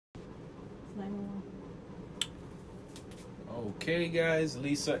911. Okay, guys,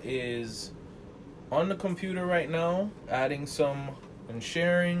 Lisa is on the computer right now, adding some and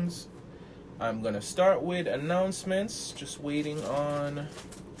sharings. I'm gonna start with announcements, just waiting on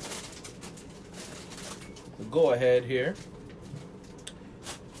the go ahead here.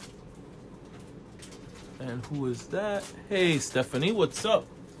 And who is that? Hey, Stephanie, what's up?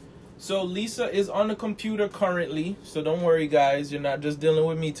 So Lisa is on the computer currently, so don't worry, guys, you're not just dealing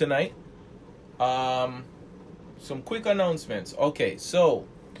with me tonight. Some quick announcements. Okay, so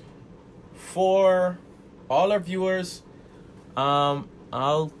for all our viewers,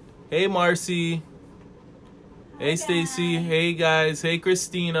 hey Marcy, hey Stacy, hey guys, hey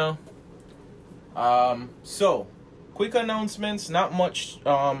Christina. So quick announcements, not much,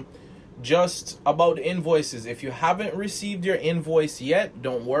 just about the invoices. If you haven't received your invoice yet,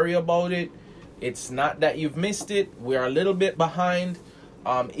 don't worry about it. It's not that you've missed it. We're a little bit behind.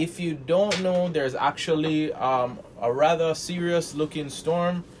 If you don't know, there's actually a rather serious looking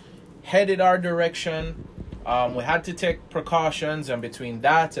storm headed our direction. We had to take precautions, and between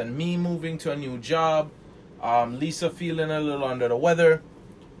that and me moving to a new job, Lisa feeling a little under the weather,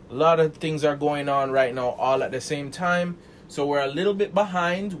 a lot of things are going on right now all at the same time. So we're a little bit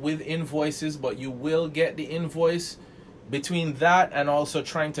behind with invoices, but you will get the invoice. Between that and also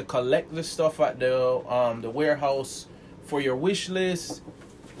trying to collect the stuff at the warehouse for your wish list,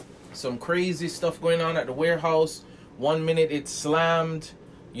 some crazy stuff going on at the warehouse. 1 minute it's slammed,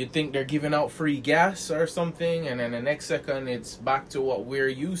 you think they're giving out free gas or something, and then the next second it's back to what we're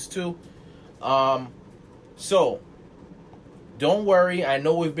used to. So don't worry, I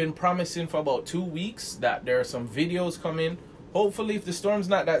know we've been promising for about 2 weeks that there are some videos coming. Hopefully, if the storm's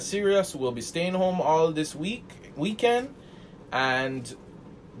not that serious, we'll be staying home all this weekend and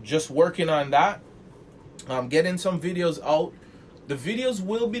just working on that. Getting some videos out. The videos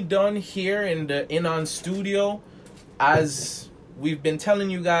will be done here in the INON studio. As we've been telling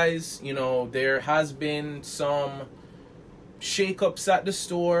you guys, you know, there has been some shakeups at the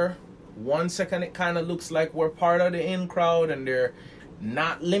store. 1 second it kind of looks like we're part of the in crowd and they're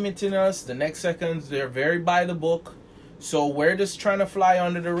not limiting us. The next second they're very by the book. So we're just trying to fly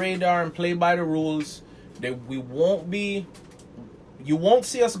under the radar and play by the rules. You won't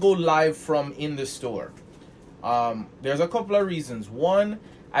see us go live from in the store. There's a couple of reasons. One,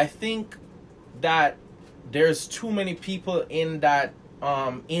 I think that there's too many people in that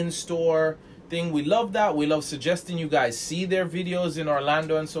in-store thing. We love that. We love suggesting you guys see their videos in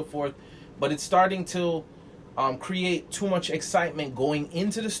Orlando and so forth. But it's starting to create too much excitement going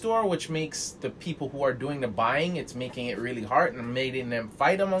into the store, which makes the people who are doing the buying, it's making it really hard and making them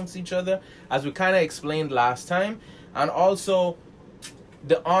fight amongst each other, as we kind of explained last time. And also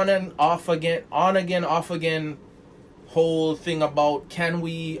the on again, off again whole thing about can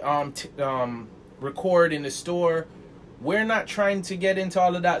we record in the store. We're not trying to get into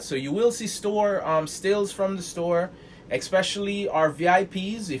all of that. So you will see store stills from the store, especially our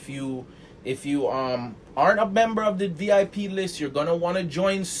VIPs. If you aren't a member of the VIP list, you're gonna want to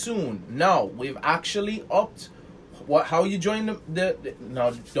join soon. Now we've actually upped how you join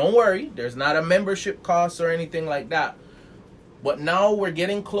no, don't worry, there's not a membership cost or anything like that. But now we're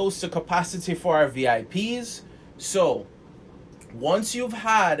getting close to capacity for our VIPs. So once you've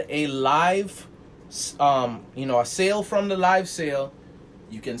had a live a sale from the live sale,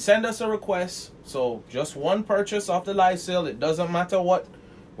 you can send us a request. So just one purchase off the live sale, it doesn't matter what.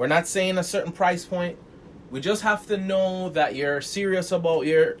 We're not saying a certain price point. We just have to know that you're serious about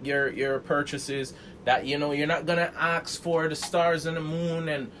your purchases, that you know you're not gonna ask for the stars and the moon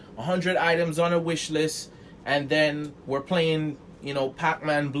and 100 items on a wish list, and then we're playing, you know,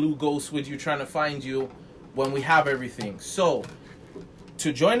 Pac-Man Blue Ghost with you trying to find you when we have everything. So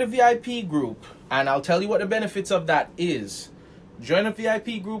to join the VIP group, and I'll tell you what the benefits of that is. Join a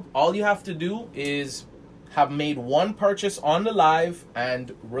VIP group, all you have to do is have made one purchase on the live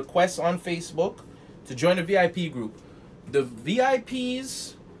and request on Facebook to join the VIP group. The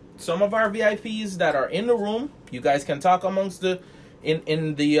VIPs, some of our VIPs that are in the room, you guys can talk amongst the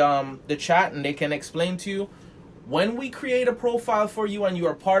chat and they can explain to you. When we create a profile for you and you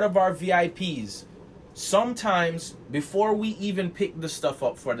are part of our VIPs, sometimes before we even pick the stuff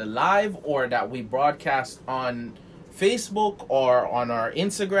up for the live or that we broadcast on Facebook or on our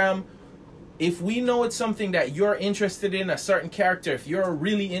Instagram, if we know it's something that you're interested in, a certain character, if you're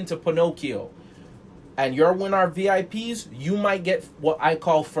really into Pinocchio and you're one of our VIPs, you might get what I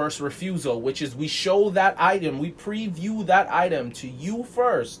call first refusal, which is we show that item, we preview that item to you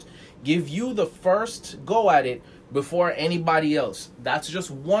first, give you the first go at it before anybody else. That's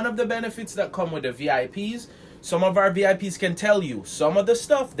just one of the benefits that come with the VIPs. some of our VIPs can tell you some of the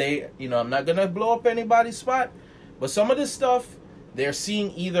stuff they, I'm not gonna blow up anybody's spot, but some of the stuff they're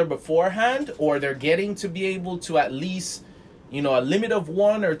seeing either beforehand, or they're getting to be able to at least, a limit of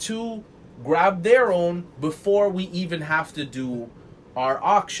 1 or 2 grab their own before we even have to do our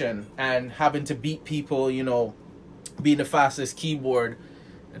auction and having to beat people, being the fastest keyboard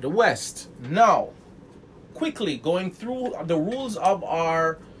in the West. Now, quickly going through the rules of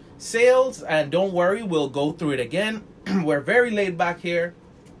our sales, and don't worry, we'll go through it again. We're very laid back here.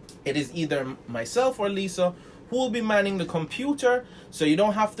 It is either myself or Lisa who will be manning the computer, so you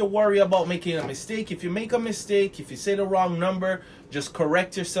don't have to worry about making a mistake. If you make a mistake, if you say the wrong number, just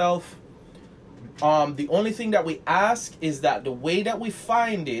correct yourself. The only thing that we ask is that the way that we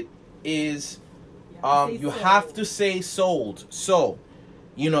find it is you have to say sold. So,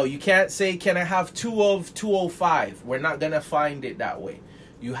 you can't say, can I have 2 of 205? We're not going to find it that way.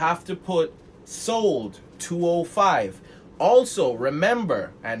 You have to put sold 205. Also,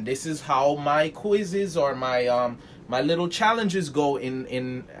 remember, and this is how my quizzes or my my little challenges go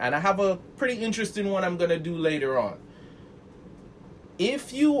and I have a pretty interesting one I'm going to do later on.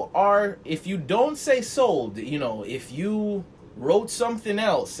 If you don't say sold, if you wrote something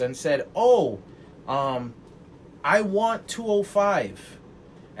else and said, oh, I want 205,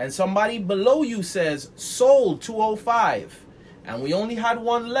 and somebody below you says sold 205, and we only had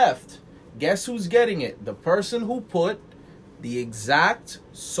one left, guess who's getting it? The person who put the exact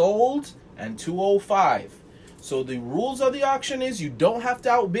sold and 205. So the rules of the auction is you don't have to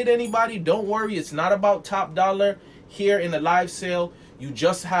outbid anybody. Don't worry, it's not about top dollar here in the live sale. You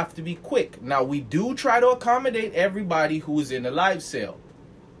just have to be quick. Now, we do try to accommodate everybody who is in the live sale,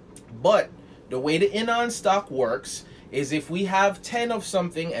 but the way the INON stock works is if we have 10 of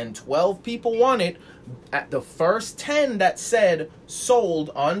something and 12 people want it, at the first 10 that said sold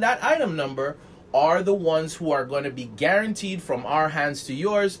on that item number are the ones who are going to be guaranteed from our hands to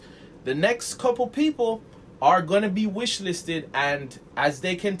yours. The next couple people are going to be wishlisted, and as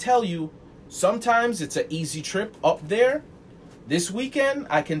they can tell you, sometimes it's an easy trip up there. This weekend,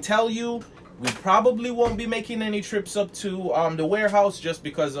 I can tell you, we probably won't be making any trips up to the warehouse just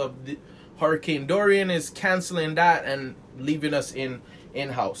because of the Hurricane Dorian is canceling that and leaving us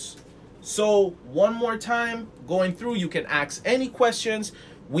in-house. So one more time, going through, you can ask any questions.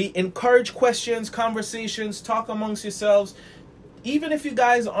 We encourage questions, conversations, talk amongst yourselves. Even if you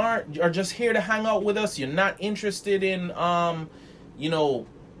guys are just here to hang out with us, you're not interested in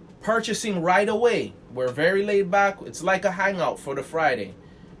purchasing right away. We're very laid back. It's like a hangout for the Friday.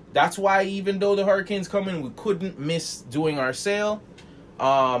 That's why even though the hurricane's coming, we couldn't miss doing our sale.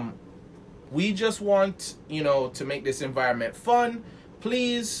 We just want, to make this environment fun.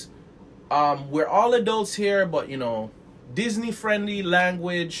 Please, we're all adults here, but, Disney-friendly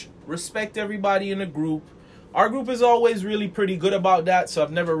language. Respect everybody in the group. Our group is always really pretty good about that, so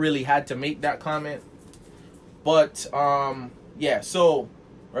I've never really had to make that comment. But, yeah, so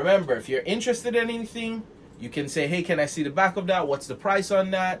remember, if you're interested in anything, you can say, hey, can I see the back of that? What's the price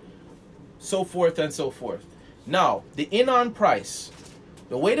on that? So forth and so forth. Now, the INON price.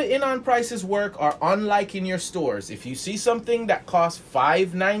 The way the INON prices work are unlike in your stores. If you see something that costs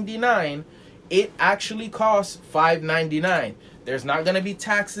 $5.99, it actually costs $5.99. There's not going to be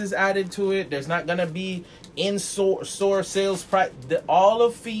taxes added to it. There's not going to be in-store sales price. All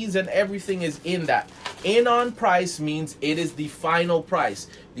of fees and everything is in that. INON price means it is the final price.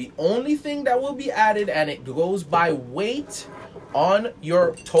 The only thing that will be added, and it goes by weight on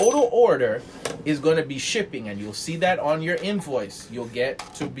your total order, is going to be shipping, and you'll see that on your invoice. You'll get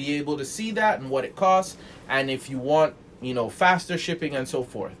to be able to see that and what it costs, and if you want, faster shipping and so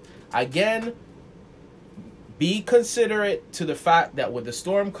forth. Again, be considerate to the fact that with the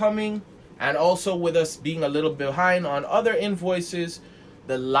storm coming and also with us being a little behind on other invoices,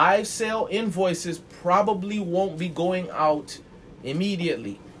 the live sale invoices probably won't be going out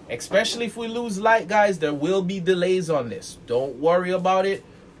immediately. Especially if we lose light, guys, there will be delays on this. Don't worry about it.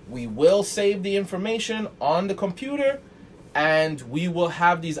 We will save the information on the computer, and we will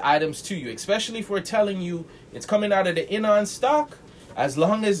have these items to you. Especially if we're telling you it's coming out of the INON stock. As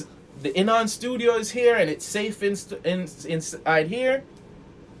long as the INON studio is here and it's safe inside here,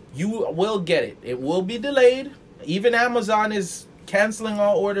 you will get it. It will be delayed. Even Amazon is canceling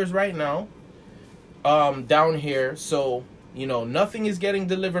all orders right now down here. So, nothing is getting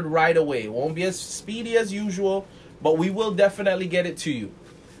delivered right away. It won't be as speedy as usual, but we will definitely get it to you.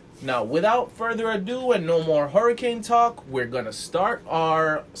 Now, without further ado and no more hurricane talk, we're going to start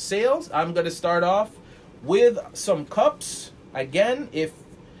our sales. I'm going to start off with some cups. Again, if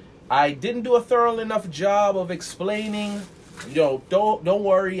I didn't do a thorough enough job of explaining, don't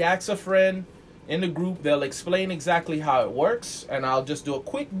worry, ask a friend. in the group. They'll explain exactly how it works, and I'll just do a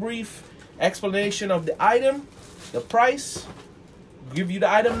quick brief explanation of the item, the price, give you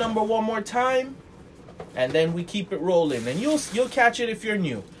the item number one more time, and then we keep it rolling. And you'll catch it if you're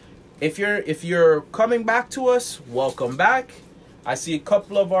new. If you're coming back to us, welcome back. I see a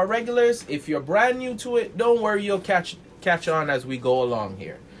couple of our regulars. If you're brand new to it, don't worry, you'll catch on as we go along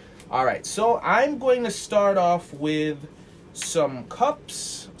here. All right, so I'm going to start off with some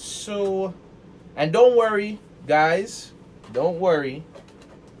cups. So, and don't worry, guys, don't worry.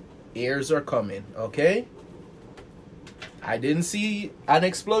 Ears are coming, okay? I didn't see an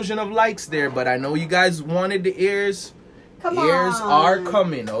explosion of likes there, but I know you guys wanted the ears. Ears are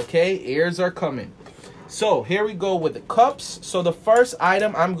coming, okay? Ears are coming. So here we go with the cups. So the first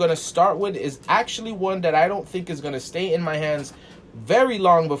item I'm going to start with is actually one that I don't think is going to stay in my hands very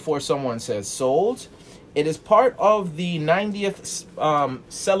long before someone says sold. It is part of the 90th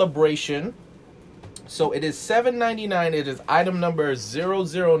celebration. So it is $7.99. It is item number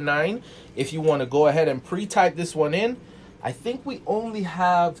 009. If you want to go ahead and pre-type this one in. I think we only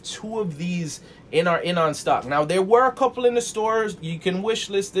have 2 of these in our INON stock. Now, there were a couple in the stores. You can wish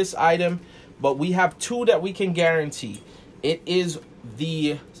list this item, but we have 2 that we can guarantee. It is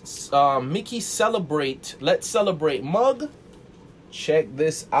the Mickey Celebrate, Let's Celebrate mug. Check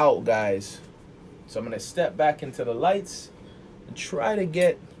this out, guys. So I'm going to step back into the lights and try to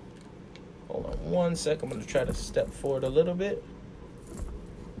get, hold on one second. I'm going to try to step forward a little bit.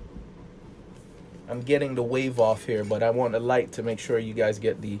 I'm getting the wave off here, but I want the light to make sure you guys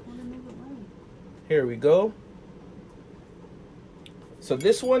get the... Here we go. So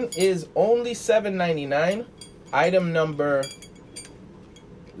this one is only $7.99. Item number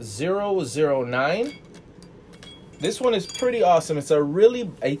 009. This one is pretty awesome. It's a really,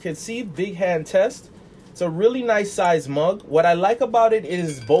 you can see, big hand test. It's a really nice size mug. What I like about it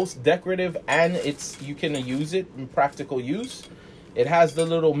is both decorative and you can use it in practical use. It has the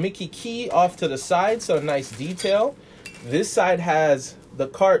little Mickey key off to the side, so nice detail. This side has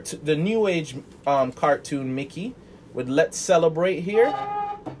the new age cartoon Mickey with Let's Celebrate here,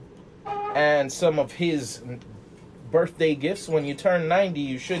 and some of his birthday gifts. When you turn 90,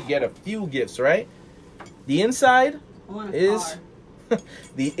 you should get a few gifts, right? The inside is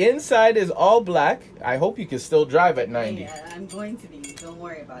the inside is all black. I hope you can still drive at 90. Yeah, I'm going to be. Don't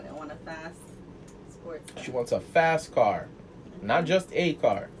worry about it. I want a fast sports car. She wants a fast car. Not just a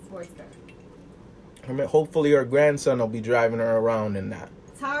car. Sports car. I mean, hopefully her grandson will be driving her around in that.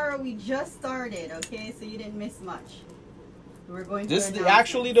 Tara, we just started, okay? So you didn't miss much. We're going to... This is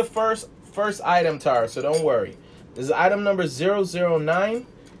actually the first item, Tara, so don't worry. This is item number 009.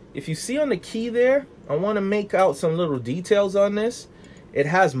 If you see on the key there, I want to make out some little details on this. It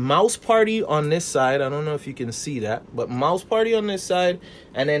has Mouse Party on this side. I don't know if you can see that, but Mouse Party on this side.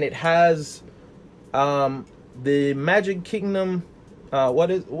 And then it has... the Magic Kingdom,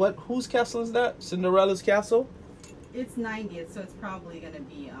 whose castle is that? Cinderella's castle? It's 90th, so it's probably going to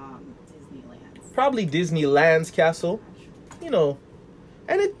be Disneyland's. Probably Disneyland's castle. You know,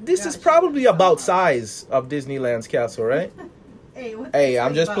 and this is probably about size of Disneyland's castle, right? Hey,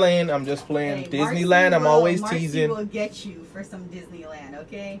 I'm just playing. Hey, Disneyland, I'm always teasing. Marcy will get you for some Disneyland,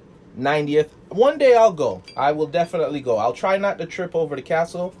 okay? 90th. One day I'll go. I will definitely go. I'll try not to trip over the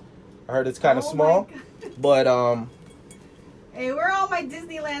castle. I heard it's kind of small. But hey, we're all my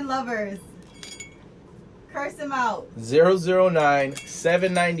Disneyland lovers. Curse them out. 009,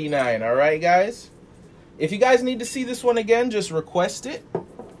 $7.99. All right, guys. If you guys need to see this one again, just request it.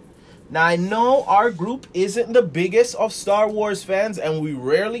 Now, I know our group isn't the biggest of Star Wars fans, and we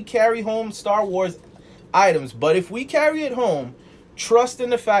rarely carry home Star Wars items. But if we carry it home, trust in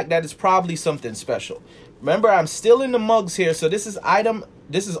the fact that it's probably something special. Remember, I'm still in the mugs here, so this is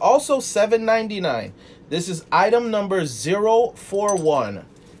also $7.99. This is item number 041.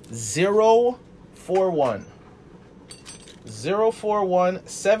 041. 041,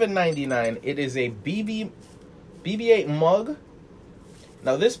 $7.99. It is a BB-8 mug.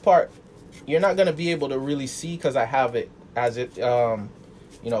 Now this part, you're not going to be able to really see because I have it as it, but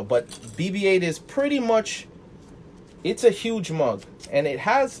BB-8 is pretty much, it's a huge mug. And it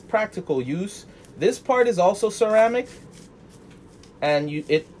has practical use. This part is also ceramic. And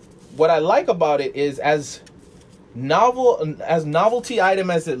what I like about it is as novelty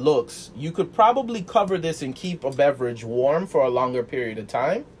item as it looks, you could probably cover this and keep a beverage warm for a longer period of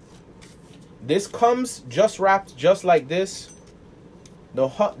time. This comes just wrapped just like this.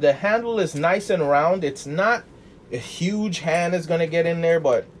 The handle is nice and round. It's not a huge hand is going to get in there,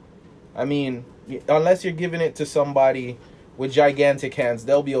 but I mean, unless you're giving it to somebody with gigantic hands,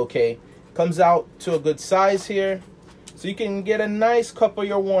 they'll be okay. Comes out to a good size here. So you can get a nice cup of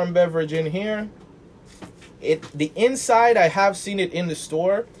your warm beverage in here. The inside, I have seen it in the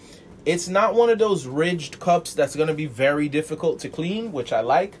store. It's not one of those ridged cups that's going to be very difficult to clean, which I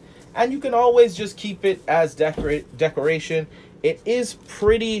like. And you can always just keep it as decoration. It is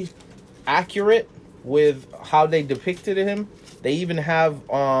pretty accurate with how they depicted him. They even have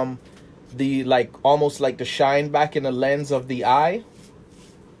the like almost like the shine back in the lens of the eye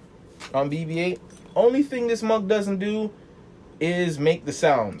on BB-8. Only thing this mug doesn't do is make the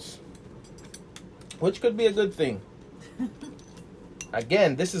sounds, which could be a good thing.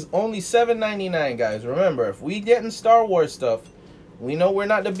 Again, this is only $7.99, guys. Remember, if we get in Star Wars stuff, we know we're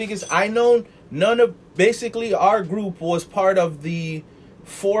not the biggest. I know basically our group was part of the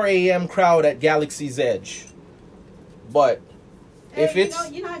 4 a.m. crowd at Galaxy's Edge. But if it's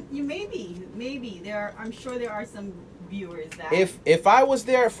maybe there are, I'm sure there are some viewers that if I was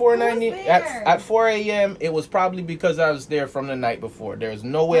there at 4:90 at 4 a.m. it was probably because I was there from the night before. There's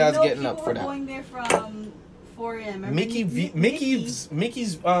no way I was getting up for that. Going there from 4 a.m. Mickey's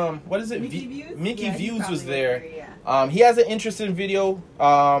what is it? Mickey Views was there. Yeah. He has an interesting video.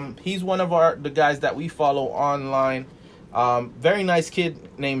 He's one of the guys that we follow online. Very nice kid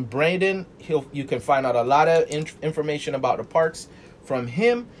named Brandon. You can find out a lot of information about the parks from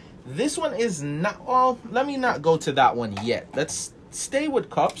him. This one is not, well, let me not go to that one yet. Let's stay with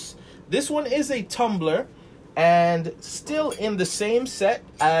cups. This one is a tumbler and still in the same set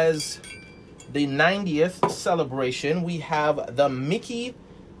as the 90th celebration. We have the Mickey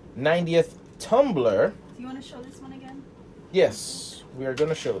 90th tumbler. Do you want to show this one again? Yes, we are going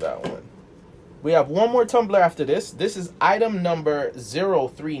to show that one. We have one more tumbler after this. This is item number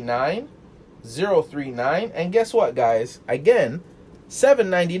 039. 039. And guess what, guys? Again,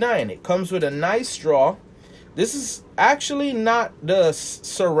 $7.99. It comes with a nice straw. This is actually not the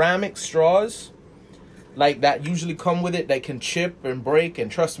ceramic straws like that usually come with it that can chip and break.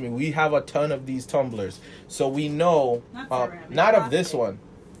 And trust me, we have a ton of these tumblers. So we know, not of this one.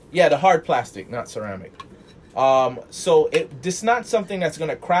 Yeah, the hard plastic, not ceramic. So this is not something that's going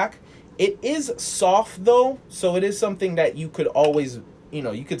to crack. It is soft though, so it is something that you could always,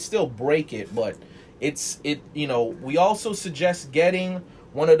 you could still break it, but we also suggest getting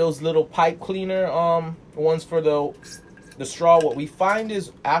one of those little pipe cleaner ones for the straw. What we find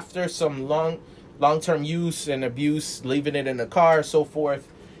is after some long-term use and abuse, leaving it in the car, so forth,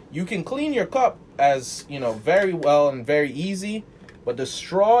 you can clean your cup as, very well and very easy, but the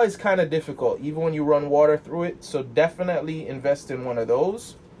straw is kind of difficult even when you run water through it. So definitely invest in one of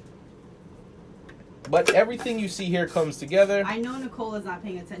those. But everything you see here comes together. I know Nicole is not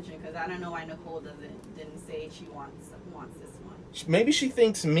paying attention because I don't know why Nicole didn't say she wants this one. Maybe she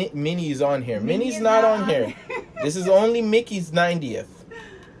thinks Minnie's on here. Minnie's not on here. This is only Mickey's 90th.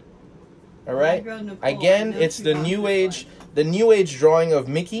 All right. Again, it's the new age drawing of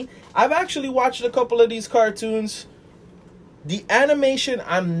Mickey. I've actually watched a couple of these cartoons. The animation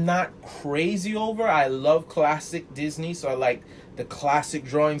I'm not crazy over. I love classic Disney, so I like the classic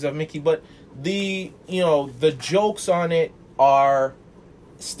drawings of Mickey, but the jokes on it are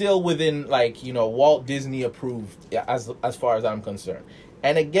still within Walt Disney approved as far as I'm concerned.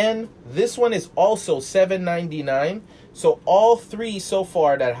 And again, this one is also $7.99. So all three so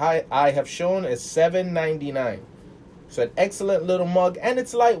far that I have shown is $7.99. So an excellent little mug, and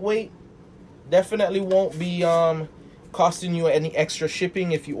it's lightweight. Definitely won't be costing you any extra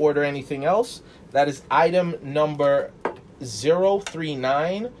shipping if you order anything else. That is item number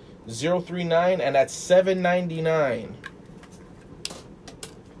 039, and that's $7.99.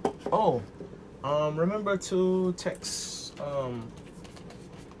 Oh, remember to text.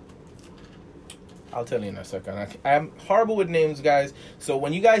 I'll tell you in a second. I'm horrible with names, guys. So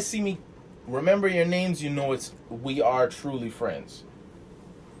when you guys see me remember your names, we are truly friends.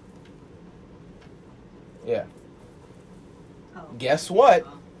 Yeah. Oh. Guess what?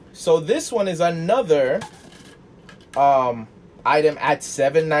 So this one is another item at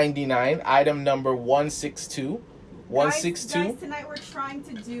 $7.99. Item number 162. 162. Guys, tonight we're trying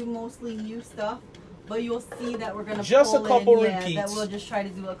to do mostly new stuff, but you'll see that we're gonna just pull a couple in, repeats. That we'll just try to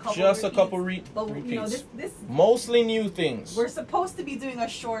do a couple. Just repeats. A couple but, repeats. This mostly new things. We're supposed to be doing a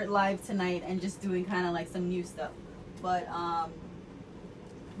short live tonight and just doing kind of like some new stuff, but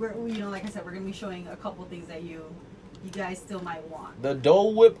we're like I said, we're gonna be showing a couple things that you guys still might want. The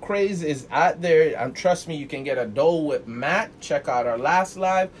Dole Whip craze is out there, and trust me, you can get a Dole Whip mat. Check out our last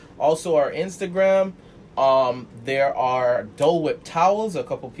live, also our Instagram. There are Dole Whip towels. A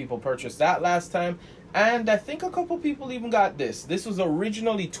couple people purchased that last time, and I think a couple people even got this. This was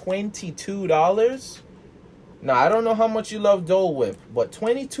originally $22. Now I don't know how much you love Dole Whip, but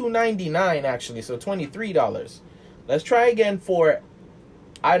 $22.99 actually, so $23. Let's try again for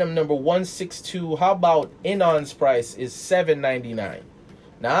Item number 162. How about INON's price is $7.99.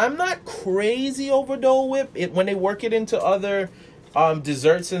 Now, I'm not crazy over Dole Whip. When they work it into other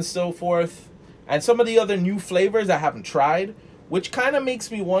desserts and so forth, and some of the other new flavors I haven't tried, which kind of makes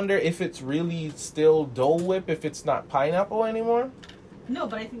me wonder if it's really still Dole Whip, if it's not pineapple anymore. No,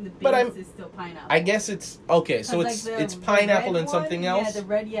 but I think the base is still pineapple. I guess it's okay. So it's pineapple and something else. Yeah, the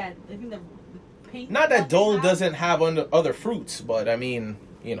red. Yeah, I think the pink. Not that Dole doesn't have other fruits, but I mean,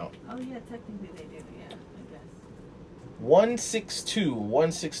 you know. Oh yeah, technically they do. Yeah, I guess.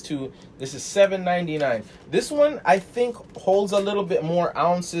 162. This is $7.99. This one I think holds a little bit more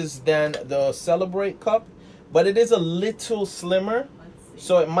ounces than the Celebrate cup, but it is a little slimmer.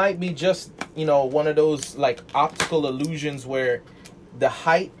 So it might be just, you know, one of those like optical illusions where the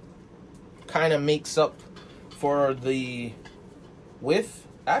height kind of makes up for the width.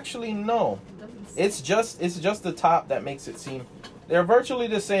 Actually, no. It's just the top that makes it seem. They're virtually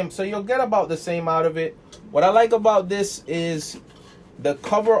the same, so you'll get about the same out of it. What I like about this is the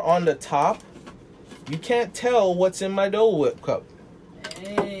cover on the top. You can't tell what's in my Dole Whip cup.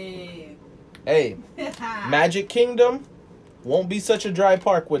 Hey. Hey. Magic Kingdom won't be such a dry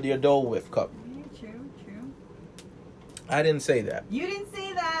park with your Dole Whip cup. True. I didn't say that. You didn't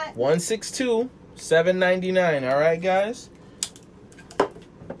say that. 162, $7.99. All right, guys.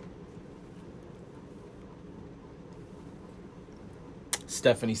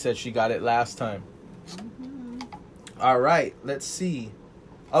 Stephanie said she got it last time. All right, let's see.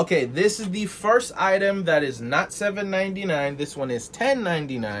 Okay, this is the first item that is not $7.99. This one is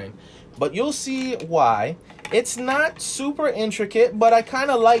 $10.99. But you'll see why. It's not super intricate, but I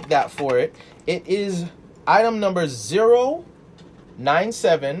kind of like that for it. It is item number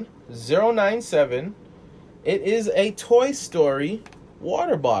 097097. It is a Toy Story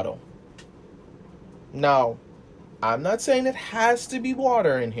water bottle. Now, I'm not saying it has to be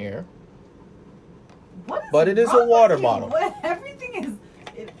water in here. But it is a water bottle. Everything is...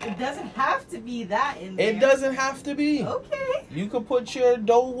 It doesn't have to be that in there. It doesn't have to be. Okay. You could put your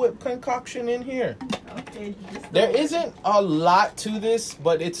Dole Whip concoction in here. Okay. There isn't a lot to this,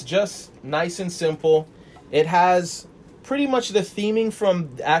 but it's just nice and simple. It has pretty much the theming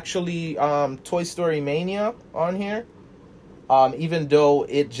from actually Toy Story Mania on here. Even though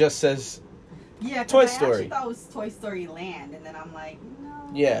it just says Toy Story. I actually thought it was Toy Story Land, and then I'm like,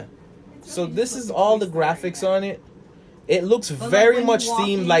 no. Yeah. So this is all the graphics on it. It looks very much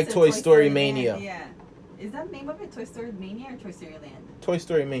themed like Toy Story Mania. Yeah. Is that the name of it? Toy Story Mania or Toy Story Land? Toy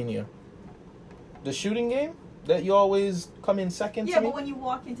Story Mania. The shooting game that you always come in second to me? Yeah, but when you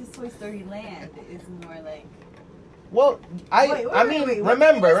walk into Toy Story Land, it's more like... Well,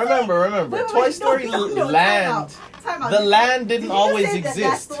 remember. Toy Story Land. Time out. The land didn't always exist.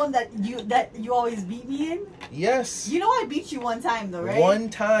 That's the one that you always beat me in? Yes. You know I beat you one time though, right? One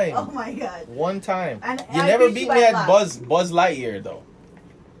time. Oh my god. One time. And you never beat me at Buzz Lightyear though.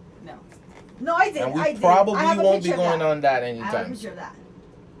 No. No, I did. And we probably won't be going on that anytime. I have a picture of that.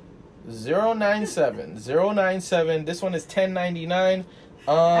 097. This one is $10.99.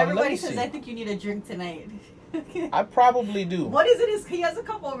 Everybody says I think you need a drink tonight. I probably do. What is it? He has a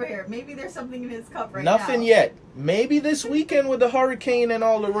cup over here. Maybe there's something in his cup right now. Nothing yet. Maybe this weekend with the hurricane and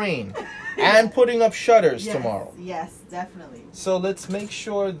all the rain. And putting up shutters tomorrow. Yes, definitely. So let's make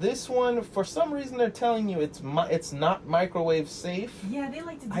sure this one, for some reason they're telling you it's not microwave safe. Yeah, they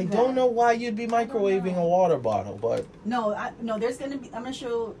like to do I that. don't know why you'd be microwaving a water bottle, but... No, there's going to be... I'm going to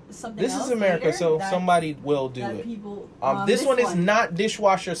show something else. This is America, later so somebody will do it. This one is not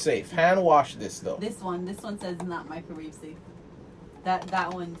dishwasher safe. Hand wash this, though. This one says not microwave safe.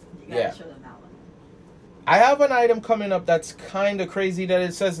 That one, you got to show them that one. I have an item coming up that's kind of crazy that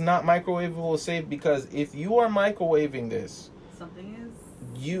it says not microwavable safe, because if you are microwaving this, something is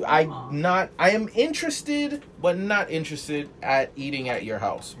I am interested but not interested at eating at your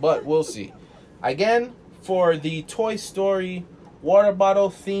house, but we'll see. Again, for the Toy Story water bottle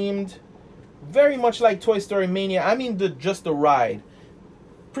themed, very much like Toy Story Mania. I mean just the ride.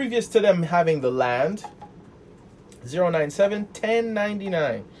 Previous to them having the land. 097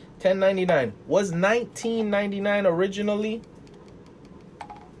 $10.99. $10.99 was $19.99 originally.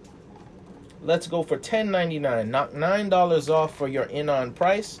 Let's go for $10.99. Knock $9 off for your INON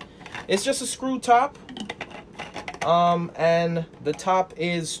price. It's just a screw top, and the top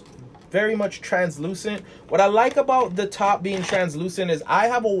is very much translucent. What I like about the top being translucent is I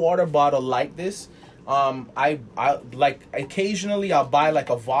have a water bottle like this. I like occasionally I'll buy like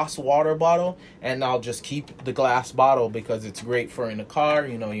a Voss water bottle and I'll just keep the glass bottle because it's great for in the car.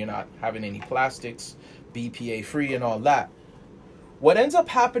 You know, you're not having any plastics, BPA free and all that. What ends up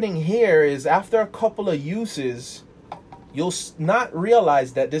happening here is after a couple of uses, you'll not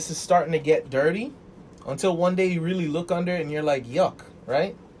realize that this is starting to get dirty until one day you really look under it and you're like, yuck,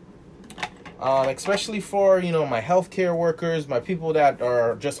 right? Especially for, you know, my healthcare workers, my people that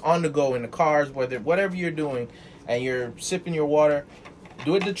are just on the go in the cars, whatever you're doing, and you're sipping your water.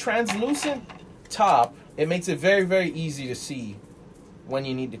 With the translucent top, it makes it very, very easy to see when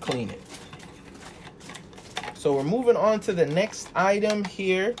you need to clean it. So we're moving on to the next item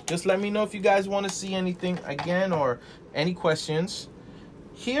here. Just let me know if you guys want to see anything again or any questions.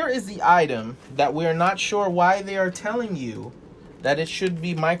 Here is the item that we're not sure why they are telling you that it should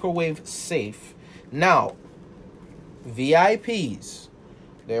be microwave safe. Now, VIPs,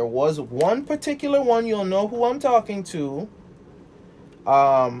 there was one particular one, you'll know who I'm talking to.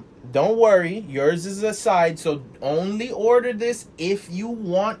 Don't worry, yours is aside, so only order this if you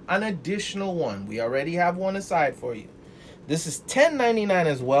want an additional one. We already have one aside for you. This is $10.99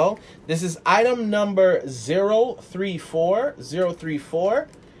 as well. This is item number 034.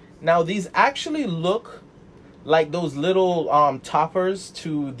 Now, these actually look like those little toppers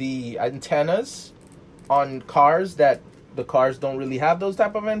to the antennas on cars that the cars don't really have those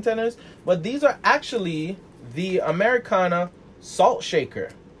type of antennas. But these are actually the Americana salt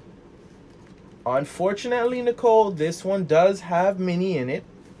shaker. Unfortunately, Nicole, this one does have Minnie in it.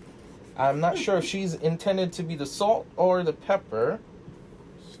 I'm not sure if she's intended to be the salt or the pepper.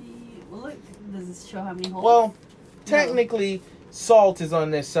 Well, look, does it show how many holes? Well, technically, salt is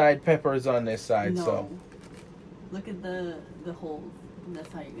on this side, pepper is on this side. No. So Look at the holes.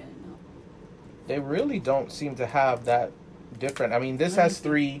 That's how you're gonna know. They really don't seem to have that different. I mean, this has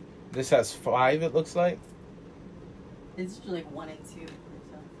 3, this has 5, it looks like. It's just like 1 and 2 or so.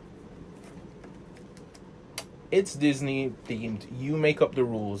 It's Disney themed. You make up the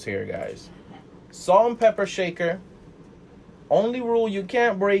rules here, guys. Salt and pepper shaker. Only rule you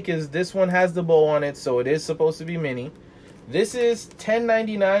can't break is this one has the bow on it, so it is supposed to be mini. This is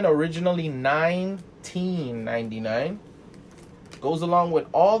 $10.99, originally $19.99. Goes along with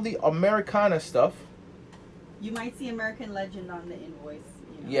all the Americana stuff. You might see American Legend on the invoice.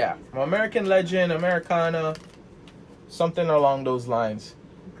 You know, yeah, American Legend, Americana, something along those lines.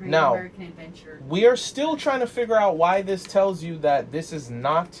 Great now, American Adventure. We are still trying to figure out why this tells you that this is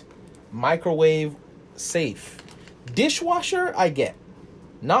not microwave safe. Dishwasher, I get.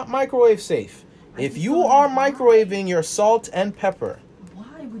 Not microwave safe. If you are microwaving your salt and pepper,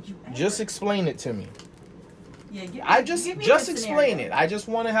 why would you ever? Just explain it to me. Yeah, just explain it. I just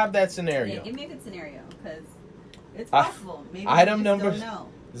want to have that scenario. Yeah, give me a good scenario, because it's possible. Maybe item we just number don't know.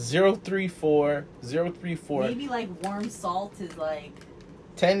 034. Maybe like warm salt is like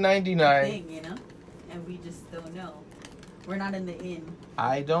 $10.99. thing, you know, and we just don't know. We're not in the inn.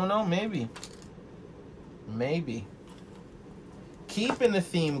 I don't know. Maybe. Keeping the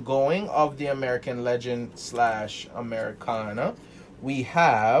theme going of the American Legend / Americana, we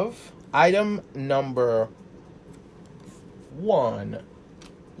have item number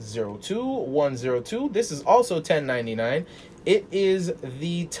 102. This is also $10.99. It is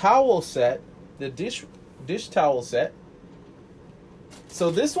the towel set, the dish towel set.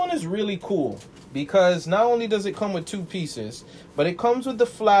 So this one is really cool because not only does it come with 2 pieces, but it comes with the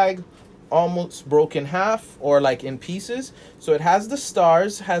flag almost broken half or like in pieces. So it has the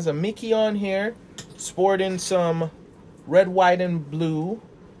stars, has a Mickey on here, sporting some red, white, and blue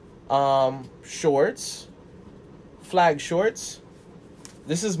shorts, flag shorts.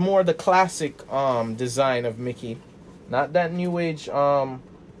 This is more the classic design of Mickey, not that new age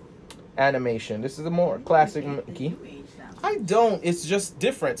animation. This is a more classic Mickey. I don't. It's just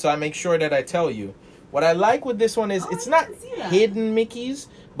different, so I make sure that I tell you. What I like with this one is it's not hidden Mickeys,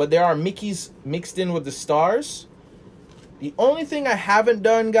 but there are Mickeys mixed in with the stars. The only thing I haven't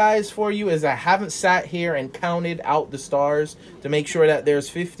done, guys, for you is I haven't sat here and counted out the stars to make sure that there's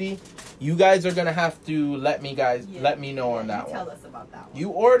 50. You guys are going to have to let me know on that one. Tell us about that one. You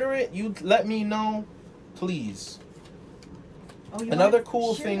order it, you let me know, please. Oh, another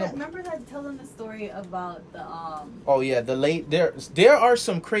cool thing. Remember that? Tell them the story about the Oh yeah, there are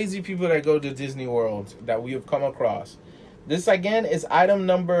some crazy people that go to Disney World that we have come across. This again is item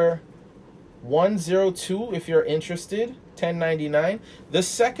number 102. If you're interested, $10.99. The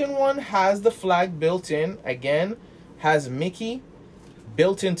second one has the flag built in. Again, has Mickey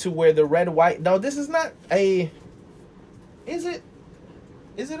built into where the red, white. Now this is not a.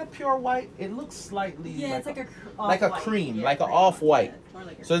 Is it a pure white? It looks slightly it's like a cream, like an off-white. Yeah,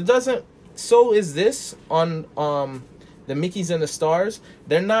 like so it doesn't. So is this on the Mickeys and the stars?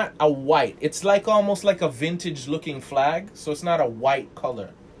 They're not a white. It's like almost like a vintage-looking flag. So it's not a white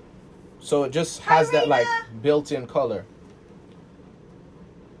color. So it just has that like built-in color.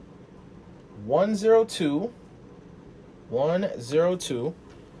 102. 102.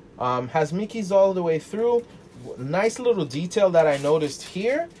 Has Mickey's all the way through. Nice little detail that I noticed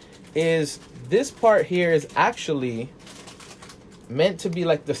here is this part here is actually meant to be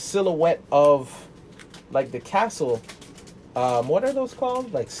like the silhouette of like the castle. What are those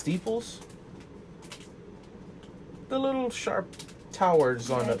called? Like steeples? The little sharp towers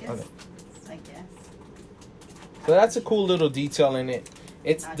on it. I guess. So that's a cool little detail in it.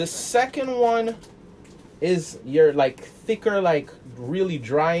 It's the second one is your like thicker, like really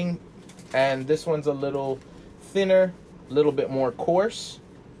drying, and this one's a little thinner, a little bit more coarse.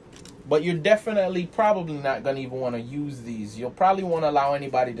 But you're definitely probably not gonna even want to use these. You'll probably won't allow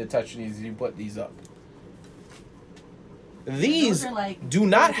anybody to touch these if you put these up. These like do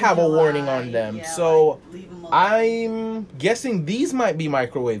not have a warning on them, yeah, so like, I'm guessing these might be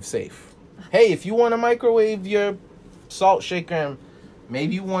microwave safe. Hey, if you want to microwave your salt shaker, and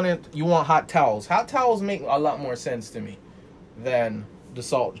maybe you want hot towels. Hot towels make a lot more sense to me than the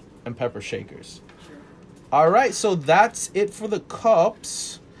salt and pepper shakers. Sure. All right, so that's it for the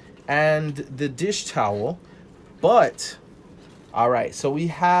cups and the dish towel. But all right, so we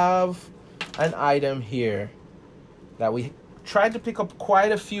have an item here that we tried to pick up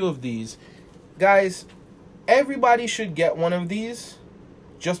quite a few of these. Guys, everybody should get one of these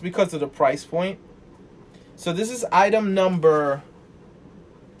just because of the price point. So this is item number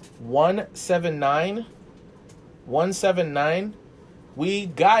 179. 179. We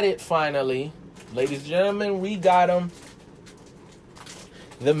got it finally. Ladies and gentlemen, we got them.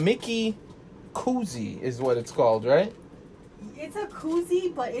 The Mickey koozie is what it's called, right? It's a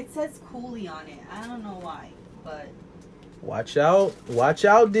koozie, but it says Coolie on it. I don't know why, but... Watch out. Watch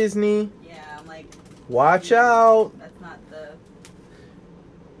out, Disney. Yeah, I'm like... Watch out. That's not the...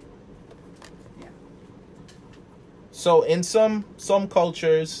 Yeah. So in some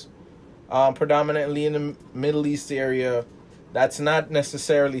cultures, predominantly in the Middle East area, that's not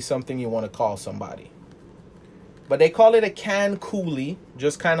necessarily something you want to call somebody. But they call it a can coolie,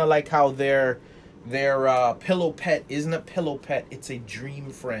 just kind of like how their pillow pet isn't a pillow pet, it's a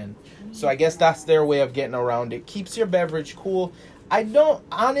dream friend. So I guess that's their way of getting around it. Keeps your beverage cool. I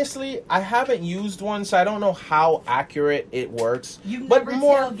haven't used one, so I don't know how accurate it works. You've never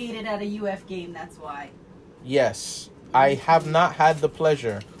tailgated at a UF game, that's why. Yes, I have not had the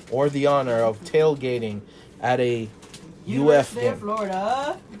pleasure or the honor of tailgating at a UF game.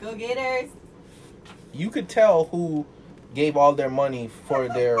 Florida, go Gators! You could tell who gave all their money for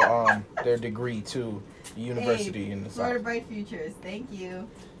their degree to the university in the Florida South. Bright Futures, thank you.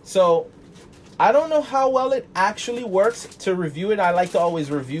 So, I don't know how well it actually works to review it. I like to always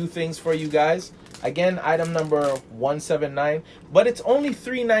review things for you guys. Again, item number 179. But it's only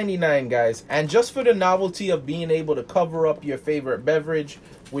 $3.99, guys. And just for the novelty of being able to cover up your favorite beverage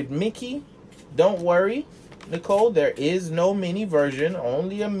with Mickey, don't worry, Nicole, there is no mini version.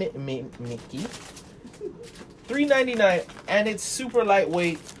 Only a Mickey. $3.99, and it's super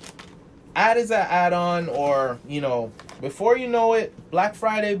lightweight. Add as an add-on, or before you know it, Black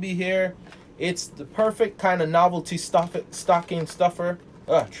Friday be here. It's the perfect kind of novelty stocking stuffer.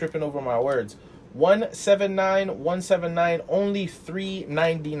 Tripping over my words. 179, only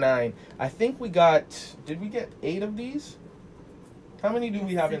 $3.99. I think we got. Did we get 8 of these? How many do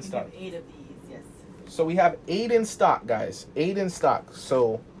we have in stock? 8 of these, yes. So we have 8 in stock, guys. 8 in stock.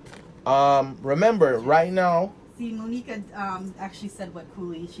 So remember, right now. See, Monica actually said what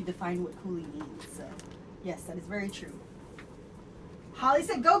coolie. She defined what coolie means. So, yes, that is very true. Holly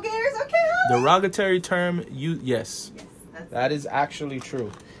said, "Go Gators." Okay, Holly. Derogatory term. Yes. Yes, that is actually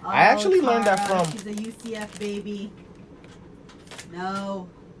true. I actually learned that from. She's a UCF baby. No.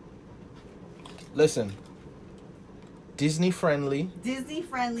 Listen. Disney friendly. Disney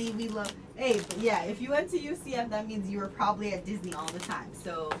friendly. We love. Hey, but yeah, if you went to UCF, that means you were probably at Disney all the time.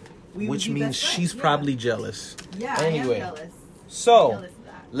 So. Which means she's probably jealous. Yeah, anyway, I am jealous. So,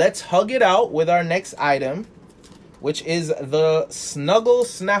 let's hug it out with our next item, which is the Snuggle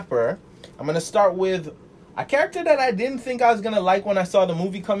Snapper. I'm going to start with a character that I didn't think I was going to like when I saw the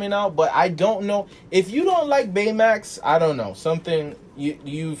movie coming out, but I don't know. If you don't like Baymax, I don't know. Something,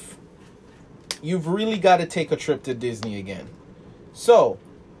 you've really got to take a trip to Disney again. So,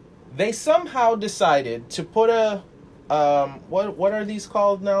 they somehow decided to put a... what are these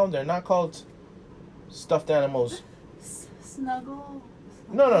called now? They're not called stuffed animals. Snuggle?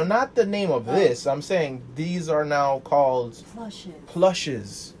 No, not the name of this. I'm saying these are now called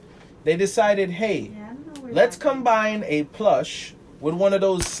plushes. They decided, hey, let's combine a plush with one of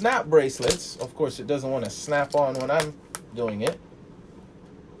those snap bracelets. Of course, it doesn't want to snap on when I'm doing it.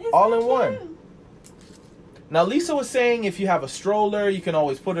 All in one. Now, Lisa was saying if you have a stroller, you can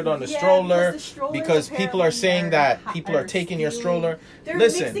always put it on the stroller, because people are saying that people are taking your stroller. They're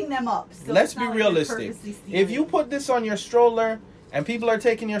Listen, mixing them up. So let's be realistic. If you put this on your stroller and people are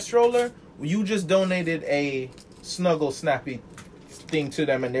taking your stroller, you just donated a snuggle snappy thing to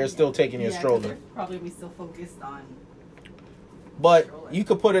them, and they're still taking your stroller. Probably be still focused on. But you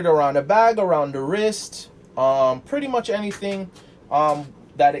could put it around the bag, around the wrist, pretty much anything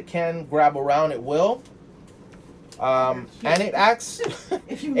that it can grab around, it will. And it acts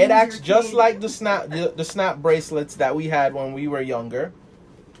it acts just like the snap bracelets that we had when we were younger.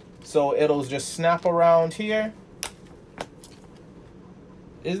 So it'll just snap around here.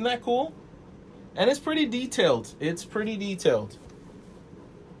 Isn't that cool? And it's pretty detailed. It's pretty detailed.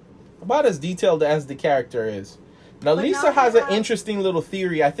 About as detailed as the character is. Now, Lisa has an interesting little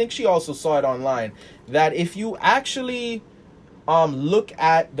theory. I think she also saw it online, that if you actually look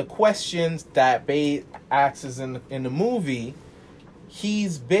at the questions that Bay asks in the movie,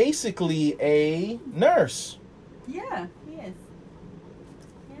 he's basically a nurse. Yeah, he is.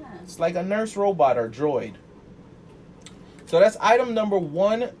 Yeah. It's like a nurse robot or droid. So that's item number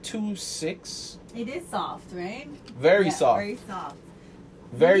 126. It is soft, right? Very soft. Very soft.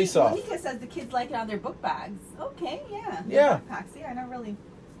 Very soft. Monica says the kids like it on their book bags. Okay, yeah. Yeah. Backpacks. Yeah, I never really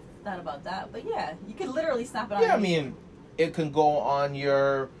thought about that. But yeah, you could literally snap it on. Yeah, I mean, it can go on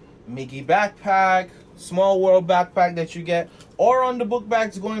your Mickey backpack, Small World backpack that you get, or on the book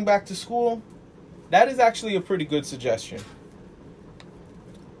bags going back to school. That is actually a pretty good suggestion.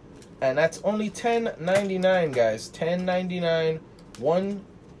 And that's only $10.99, guys. $10.99.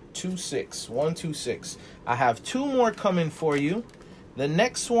 126. I have two more coming for you. The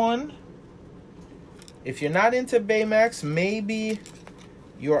next one, if you're not into Baymax, maybe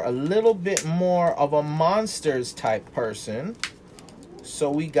you're a little bit more of a monsters type person. So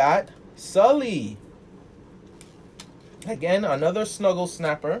we got Sully. Again, another snuggle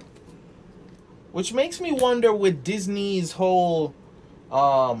snapper. Which makes me wonder with Disney's whole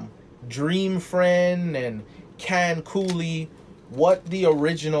Dream Friend and Can Cooley, what the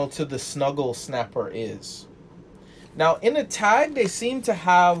original to the snuggle snapper is. Now, in the tag, they seem to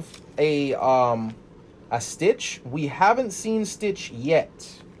have a Stitch. We haven't seen Stitch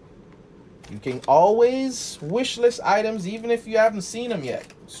yet. You can always wishlist items even if you haven't seen them yet.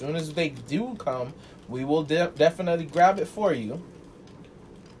 As soon as they do come, we will definitely grab it for you.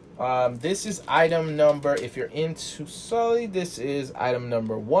 This is item number, if you're into Sully, this is item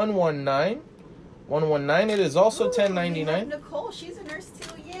number 119. 119. It is also $10.99. Nicole, she's a nurse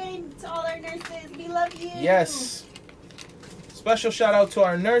too. Yay to all our nurses. We love you. Yes. Special shout out to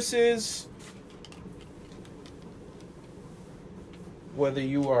our nurses. Whether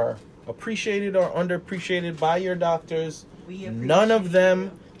you are appreciated or underappreciated by your doctors, none of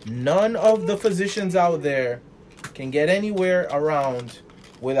them, none of the physicians out there can get anywhere around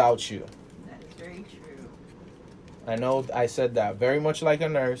without you. That is very true. I know I said that very much like a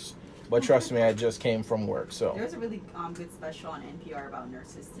nurse, but trust me, I just came from work. So there was a really good special on NPR about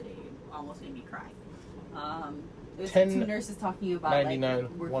nurses today. It almost made me cry. There's two nurses talking about like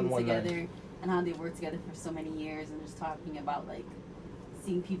working together and how they worked together for so many years, and just talking about like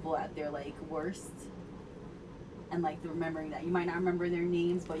seeing people at their like worst, and like remembering that you might not remember their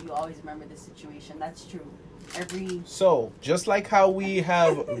names, but you always remember the situation. That's true. So just like how we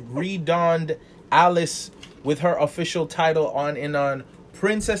have redonned Alice with her official title on INON,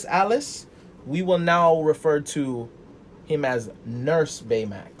 Princess Alice, we will now refer to him as Nurse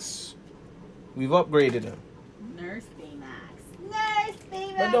Baymax. We've upgraded him. Nurse Baymax. Nurse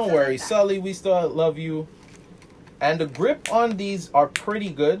Baymax. But don't worry, Sully, we still love you. And the grip on these are pretty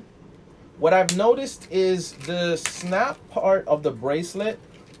good. What I've noticed is the snap part of the bracelet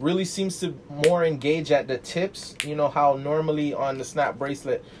really seems to more engage at the tips. You know how normally on the snap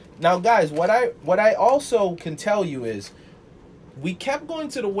bracelet. Now, guys, what I also can tell you is we kept going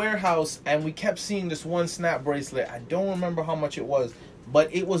to the warehouse and we kept seeing this one snap bracelet. I don't remember how much it was,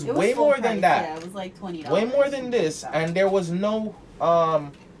 but it was way more than that. Yeah, it was like $20. Way more than this, and there was no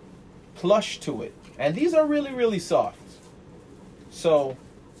plush to it. And these are really, really soft. So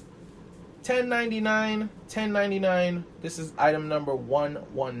 $10.99, $10.99. This is item number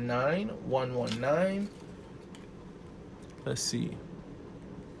 119. 119. Let's see.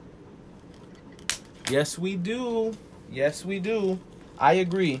 Yes, we do. Yes, we do. I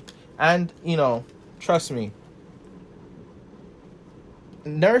agree. And, you know, trust me.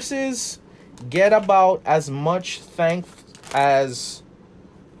 Nurses get about as much thanks as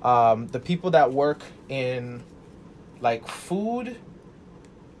the people that work in, like, food.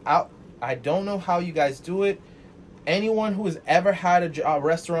 I don't know how you guys do it. Anyone who has ever had a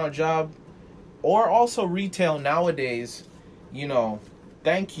restaurant job, or also retail nowadays, you know,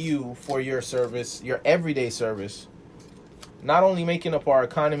 thank you for your service, your everyday service. Not only making up our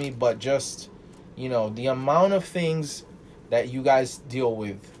economy, but just, you know, the amount of things that you guys deal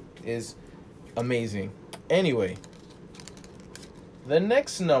with is amazing. Anyway, the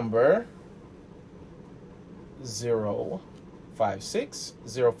next number, 056.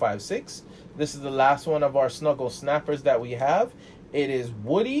 This is the last one of our snuggle snappers that we have. It is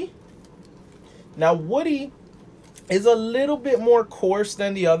Woody. Now, Woody is a little bit more coarse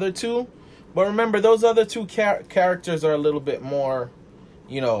than the other two. But remember, those other two characters are a little bit more,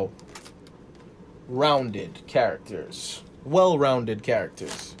 you know, rounded characters. Well-rounded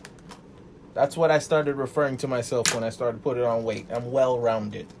characters. That's what I started referring to myself when I started putting on weight. I'm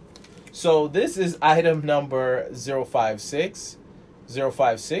well-rounded. So this is item number 056.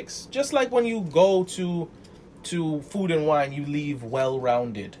 Just like when you go to Food and Wine, you leave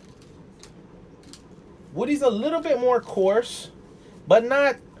well-rounded. Woody's a little bit more coarse, but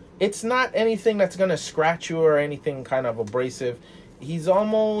not... It's not anything that's going to scratch you or anything kind of abrasive. He's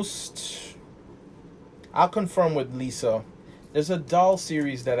almost... I'll confirm with Lisa. There's a doll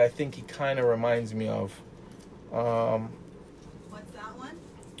series that I think he kind of reminds me of. What's that one?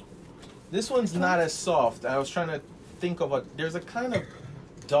 This one's not as soft. I was trying to think of a... There's a kind of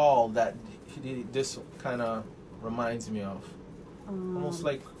doll that this kind of reminds me of. Almost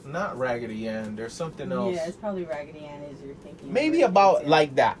like, not Raggedy Ann. There's something else. Yeah, it's probably Raggedy Ann as you're thinking. Maybe about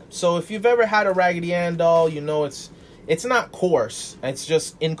like that. So if you've ever had a Raggedy Ann doll, you know it's not coarse. It's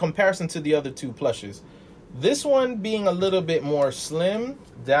just in comparison to the other two plushes. This one being a little bit more slim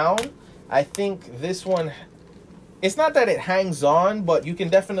down. I think this one, it's not that it hangs on, but you can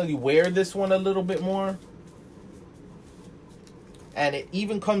definitely wear this one a little bit more. And it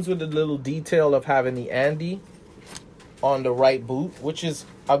even comes with a little detail of having the Andy on the right boot, which is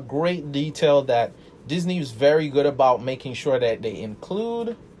a great detail that Disney is very good about making sure that they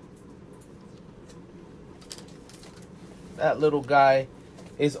include. That little guy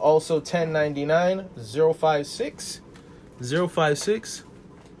is also $10.99. 056.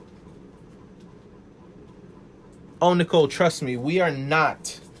 Oh, Nicole, trust me, we are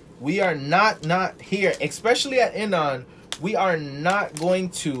not here, especially at INON. We are not going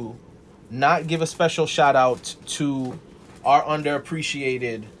to not give a special shout out to our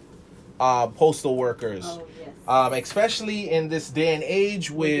underappreciated postal workers. Oh, yes. Especially in this day and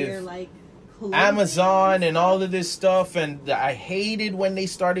age with Amazon and all of this stuff. And I hated when they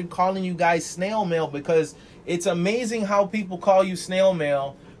started calling you guys snail mail, because it's amazing how people call you snail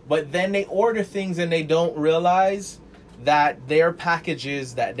mail, but then they order things and they don't realize that their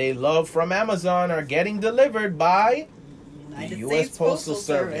packages that they love from Amazon are getting delivered by the U.S. Postal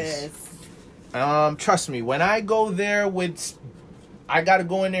Service. Trust me, when I go there I got to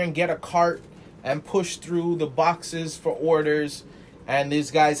go in there and get a cart and push through the boxes for orders. And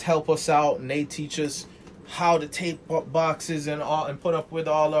these guys help us out and they teach us how to tape up boxes and put up with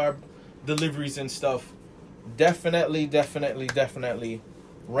all our deliveries and stuff. Definitely.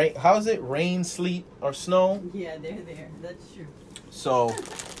 Rain, how's it? Rain, sleet, or snow? Yeah, they're there. That's true. So,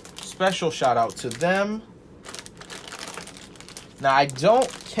 special shout out to them. Now, I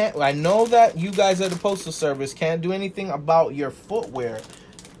know that you guys at the Postal Service can't do anything about your footwear,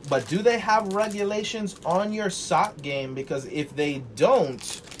 but do they have regulations on your sock game? Because if they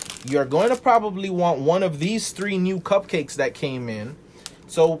don't, you're going to probably want one of these 3 new cupcakes that came in.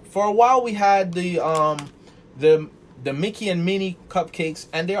 So for a while we had the Mickey and Minnie cupcakes,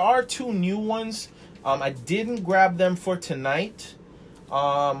 and there are 2 new ones. I didn't grab them for tonight.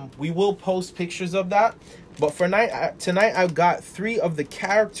 We will post pictures of that. But for tonight, I've got 3 of the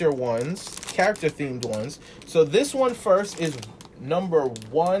character themed ones. So this one first is number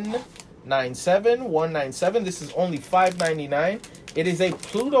 197. This is only $5.99. It is a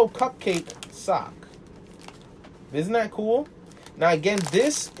Pluto cupcake sock. Isn't that cool? Now again,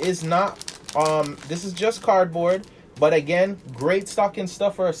 this is not this is just cardboard, but again, great stocking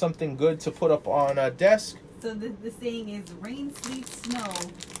stuffer or something good to put up on a desk. So the saying is, rain, sleet, snow,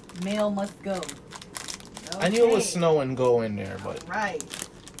 mail must go. Okay. I knew it was snow and go in there, but right.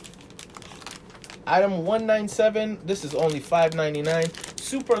 Item 197. This is only $5.99.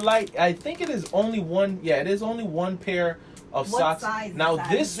 Super light. I think it is only one. Yeah, it is only one pair of socks. Size now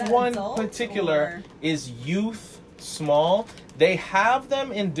this one particular is youth small. They have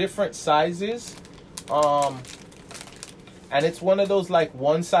them in different sizes, and it's one of those like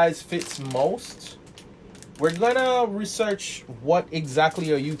one size fits most. We're gonna research what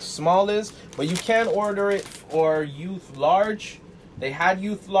exactly a youth small is, but you can order it for youth large. They had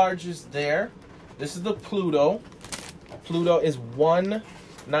youth larges there. This is the Pluto. Pluto is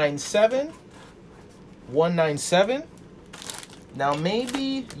 $197. 197. Now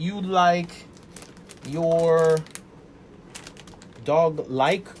maybe you like your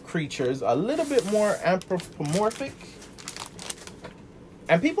dog-like creatures a little bit more anthropomorphic.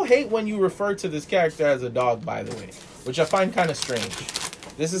 And people hate when you refer to this character as a dog, by the way, which I find kind of strange.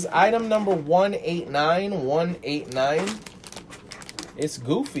 This is item number 189. 189. It's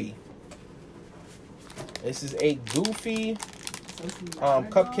Goofy. This is a Goofy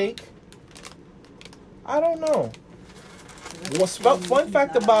cupcake. I don't know. Fun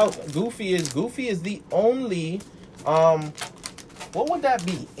fact about Goofy is the only what would that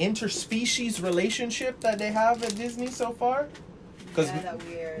be? Interspecies relationship that they have at Disney so far? Because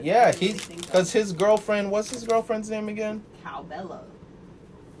his girlfriend, what's his girlfriend's name again? Cowbella.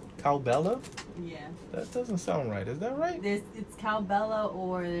 Cowbella? Yeah. That doesn't sound right. Is that right? It's Cowbella,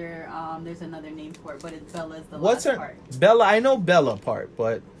 or there's another name for it, but it's Bella's the What's last her part. Bella? I know Bella part,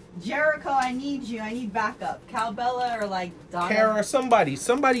 but Jericho, I need you. I need backup. Cowbella or like Donna. Kara, somebody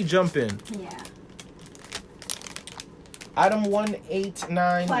jump in. Yeah. Item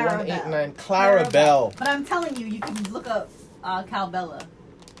 189. Clarabelle. 189. Clarabelle. But I'm telling you, you can look up Cowbella.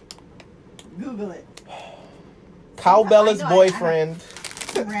 Google it. Cowbella's boyfriend.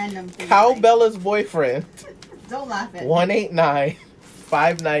 Random thing. Cowbella's boyfriend. Don't laugh at 189.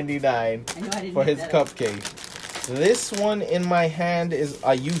 $5.99 for his cupcake. This one in my hand is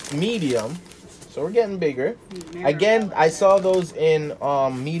a youth medium, so we're getting bigger. Again, I saw those in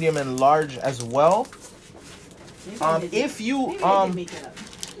medium and large as well. If you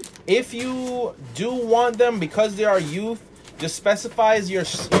do want them, because they are youth, just specifies your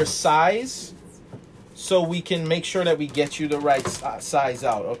size, so we can make sure that we get you the right size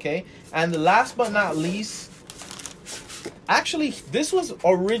out. Okay. And last but not least, actually, this was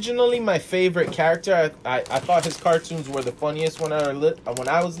originally my favorite character. I thought his cartoons were the funniest when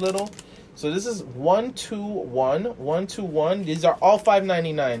I was little. So this is 121. 121. These are all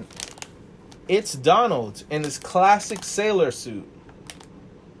 $5.99. It's Donald in his classic sailor suit.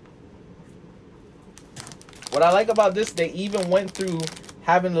 What I like about this, they even went through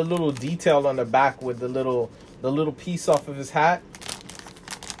having the little detail on the back with the little piece off of his hat.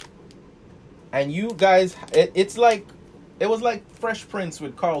 And you guys, it was like Fresh Prince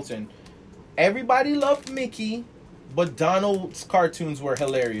with Carlton. Everybody loved Mickey, but Donald's cartoons were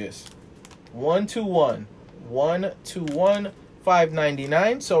hilarious. 121. 121.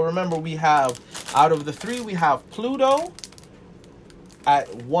 $5.99. So remember, we have, out of the three, we have Pluto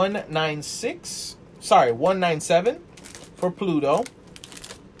at 196. Sorry, 197 for Pluto.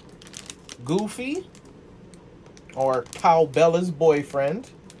 Goofy, or Cowbella's boyfriend.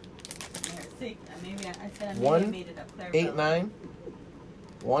 189.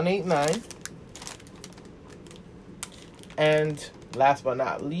 189. And last but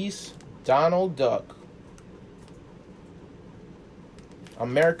not least, Donald Duck.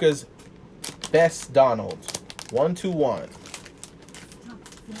 America's best Donald. 121.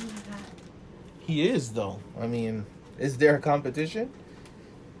 He is, though. I mean, is there a competition?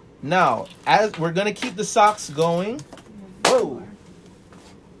 Now, as we're gonna keep the socks going. Whoa!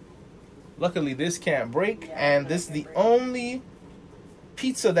 Luckily, this can't break, and this is the only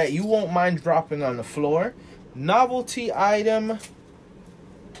pizza that you won't mind dropping on the floor. Novelty item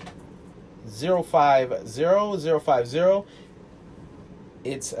 050.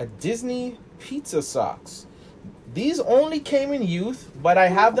 It's a Disney pizza socks. These only came in youth, but I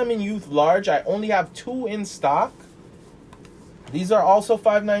have them in youth large. I only have 2 in stock. These are also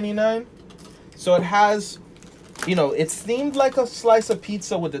 $5.99. So it has, it's themed like a slice of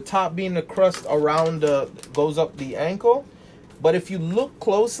pizza, with the top being the crust around goes up the ankle. But if you look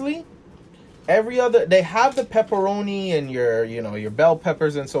closely, they have the pepperoni and your bell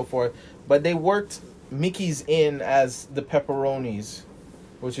peppers and so forth, but they worked Mickey's in as the pepperonis,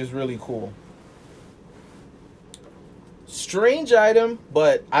 which is really cool. Strange item,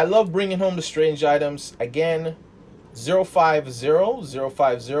 but I love bringing home the strange items. Again, 050,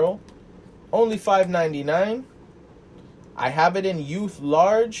 only $5.99. I have it in youth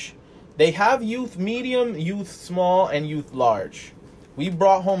large. They have youth medium, youth small, and youth large. We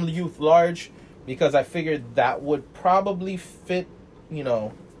brought home the youth large because I figured that would probably fit,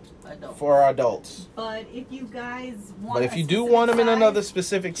 for adults. But if you guys want, but if you do want them in another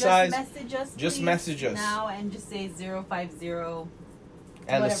specific size, just message us now and just say 050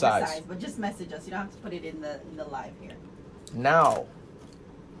 and the size. But just message us. You don't have to put it in the live here. Now,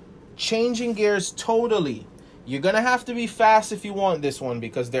 changing gears totally. You're gonna have to be fast if you want this one,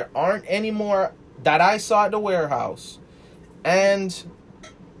 because there aren't any more that I saw at the warehouse, and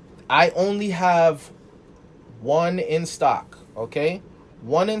I only have 1 in stock. Okay,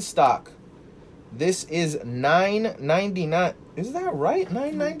 1 in stock. This is $9.99. Is that right?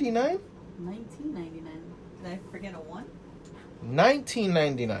 $9.99? $19.99. Did I forget a one?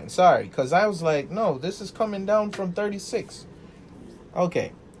 $19.99. Sorry, because I was like, no, this is coming down from $36.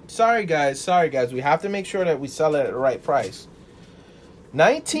 Okay. Sorry, guys. We have to make sure that we sell it at the right price.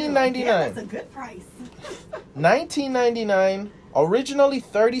 $19.99. Yeah, that's a good price. $19.99. Originally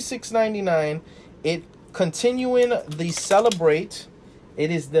 $36.99. It continuing the Celebrate. It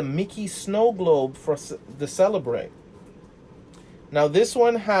is the Mickey Snow Globe for the Celebrate. Now this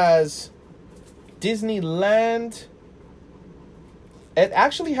one has Disneyland. It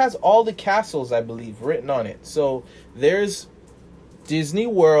actually has all the castles, I believe, written on it. So there's Disney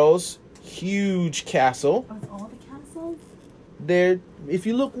World's huge castle. Oh, it's all the castles? There, if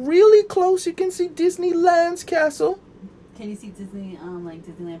you look really close, you can see Disneyland's castle. Can you see Disney, like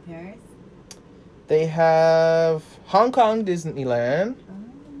Disneyland Paris? They have Hong Kong Disneyland. Oh,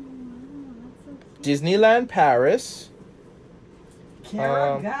 that's so cute. Disneyland Paris.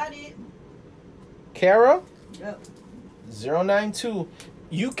 Kara got it. Kara? Yep. 092.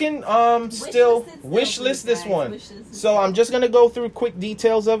 You can still wish list this one. So I'm just gonna go through quick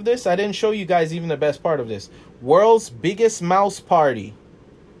details of this. I didn't show you guys even the best part of this. World's biggest mouse party.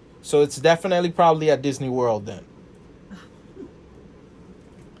 So it's definitely probably at Disney World then.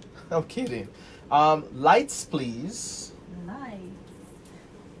 I'm kidding. Lights, please. Nice.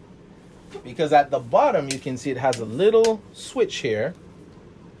 Because at the bottom you can see it has a little switch here.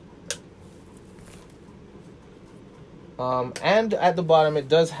 And at the bottom it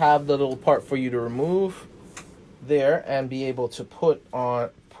does have the little part for you to remove there and be able to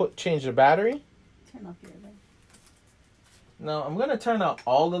change the battery. Turn off your light. Now I'm gonna turn out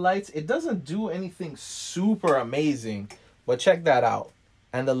all the lights. It doesn't do anything super amazing, but check that out.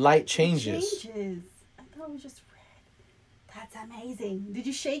 And the light changes. It changes. I thought it was just red. That's amazing. Did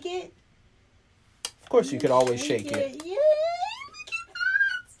you shake it? Of course, you could always shake it. Yay! Look at that!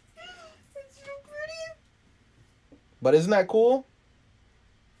 It's so pretty. But isn't that cool?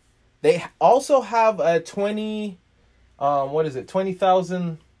 They also have a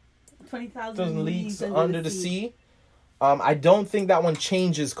 20,000 leagues under the sea. I don't think that one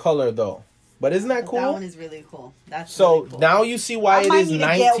changes color though. But isn't that cool? That one is really cool. That's so really cool. Now you see why it is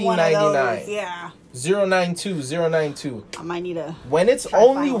 $19.99. Yeah. 092. I might need a. When it's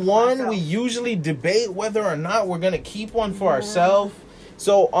only one, we usually debate whether or not we're gonna keep one for ourselves.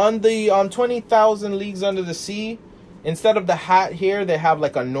 So on the 20,000 Leagues Under the Sea, instead of the hat here, they have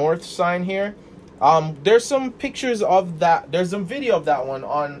like a north sign here. There's some pictures of that. There's some video of that one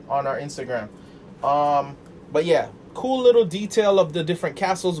on our Instagram. But yeah. Cool little detail of the different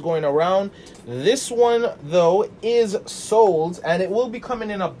castles going around. This one, though, is sold, and it will be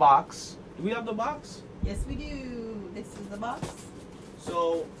coming in a box. Do we have the box? Yes, we do. This is the box.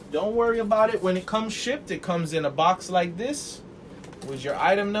 So don't worry about it. When it comes shipped, it comes in a box like this with your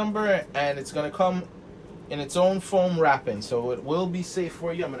item number, and it's going to come in its own foam wrapping. So it will be safe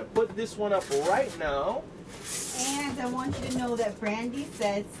for you. I'm going to put this one up right now. And I want you to know that Brandy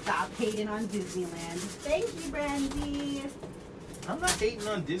said stop hating on Disneyland. Thank you, Brandy. I'm not hating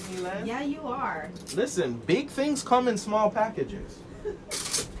on Disneyland. Yeah, you are. Listen, big things come in small packages.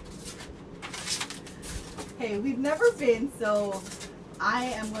 Hey, we've never been, so I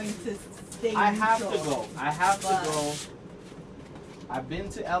am going to stay I have neutral. to go. I have to go. I've been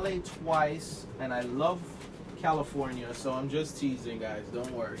to LA twice, and I love California, so I'm just teasing, guys.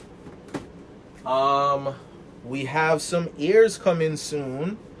 Don't worry. We have some ears coming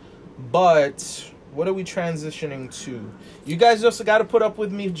soon, but what are we transitioning to? You guys just got to put up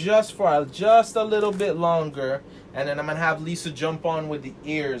with me just a little bit longer, and then I'm gonna have Lisa jump on with the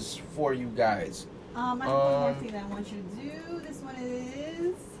ears for you guys. I have one more thing that I want you to do. This one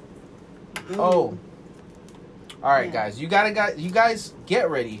is. Oh. All right, guys. You guys get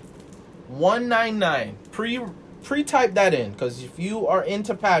ready. $199. Pre-type that in, because if you are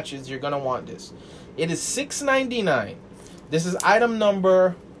into patches, you're gonna want this. It is $6.99. This is item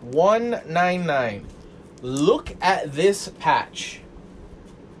number 199. Look at this patch.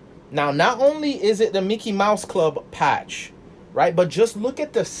 Now, not only is it the Mickey Mouse Club patch, right? But just look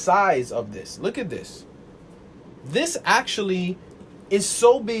at the size of this. Look at this. This actually is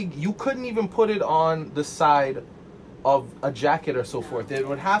so big, you couldn't even put it on the side of a jacket or so forth. It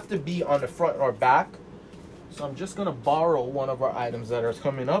would have to be on the front or back. So I'm just going to borrow one of our items that are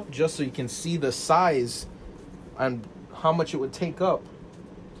coming up just so you can see the size and how much it would take up.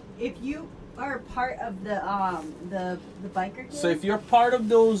 If you are part of the biker gang. So if you're part of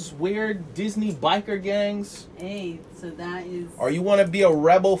those weird Disney biker gangs. Hey, so that is. Or you want to be a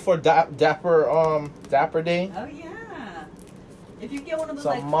rebel for Dapper Day. Oh, yeah. If you get one of those,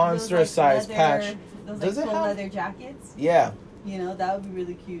 it's a monstrous size patch. Those like full leather jackets. Yeah. You know, that would be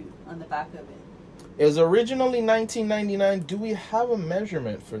really cute on the back of it. It was originally $19.99. Do we have a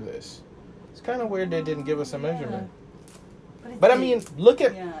measurement for this? It's kind of weird they didn't give us a measurement. But I mean, look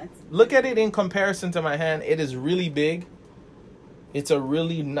at it in comparison to my hand. It is really big. It's a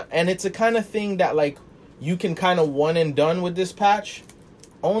really and it's a kind of thing that like you can kind of one and done with this patch.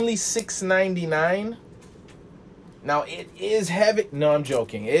 Only $6.99. Now it is heavy. No, I'm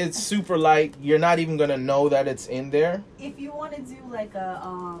joking. It's super light. You're not even gonna know that it's in there. If you want to do like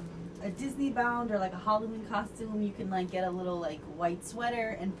a Disney bound or like a Halloween costume, you can like get a little like white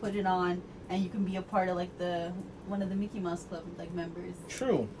sweater and put it on, and you can be a part of like one of the Mickey Mouse Club like members.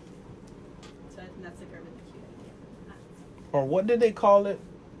 True. So I think that's like a really cute idea. Or what did they call it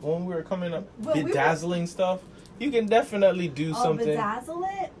when we were coming up? Bedazzling stuff. You can definitely do something.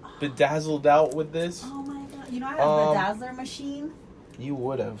 Bedazzle it. Bedazzled out with this. Oh my god! You know I have a bedazzler machine. You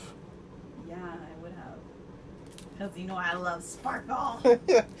would have. Yeah, I would have. Because you know I love sparkle.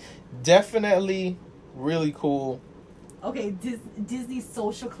 Definitely really cool. Okay, Disney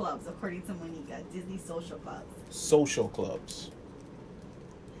social clubs, according to Monica. Disney social clubs. Social clubs.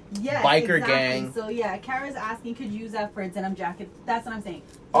 Yeah, biker exactly. gang. So yeah, Kara's asking, could you use that for a denim jacket? That's what I'm saying.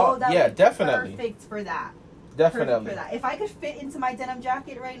 Oh, that yeah, would be definitely. Perfect for that. Definitely. Perfect for that. If I could fit into my denim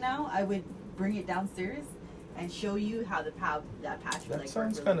jacket right now, I would bring it downstairs and show you how that patch would that like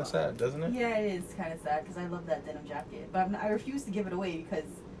sounds really kind of sad, doesn't it? Yeah, it is kind of sad because I love that denim jacket, but I refuse to give it away because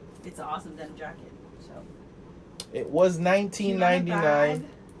it's an awesome denim jacket. So it was $19.99.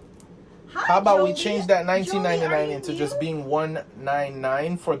 How about Jolie? we change that $19.99 into new? just being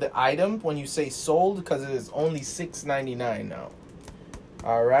 $199 for the item when you say sold, because it is only $6.99 now.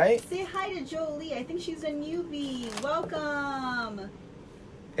 All right. Say hi to Jolie. I think she's a newbie. Welcome.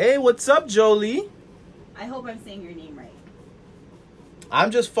 Hey, what's up, Jolie? I hope I'm saying your name right.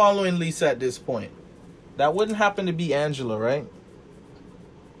 I'm just following Lisa at this point. That wouldn't happen to be Angela, right?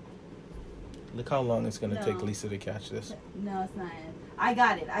 Look how long it's going to take Lisa to catch this. No, it's not. I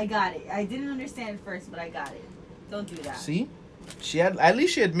got it. I didn't understand it first, but I got it. Don't do that. See? At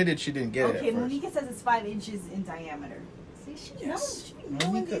least she admitted she didn't get it at Okay, first. Monica says it's 5 inches in diameter. See, she knows. She be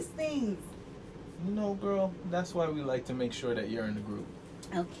knowing these things. You know, girl, that's why we like to make sure that you're in the group.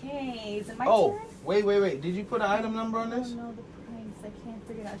 Okay, is it my turn? turn? Wait. Did you put an item number on this? I don't know the price. I can't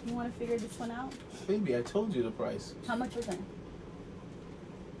figure it out. Do you want to figure this one out? Baby, I told you the price. How much was it?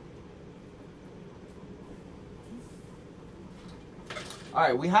 All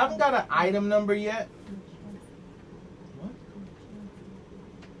right, we haven't got an item number yet. What?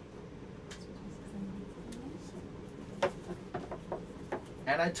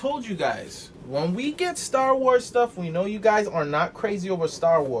 And I told you guys, when we get Star Wars stuff, we know you guys are not crazy over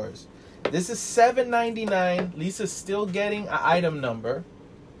Star Wars. This is $7.99. Lisa's still getting an item number.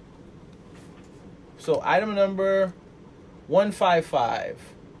 So item number 155.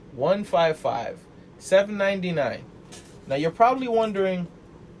 155. $7.99. Now you're probably wondering,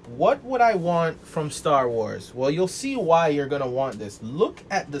 what would I want from Star Wars? Well, you'll see why you're going to want this. Look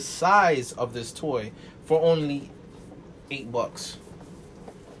at the size of this toy for only $8.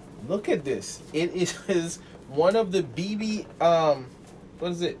 Look at this. It is one of the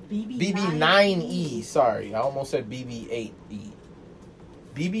what is it? BB9E. Sorry, I almost said BB8E.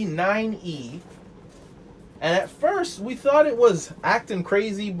 BB9E. And at first, we thought it was acting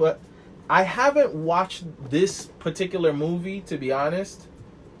crazy, but I haven't watched this particular movie, to be honest.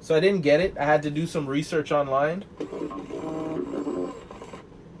 So I didn't get it. I had to do some research online.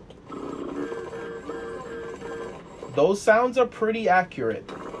 Those sounds are pretty accurate.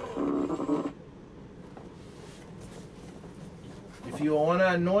 If you want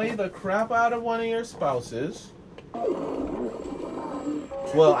to annoy the crap out of one of your spouses,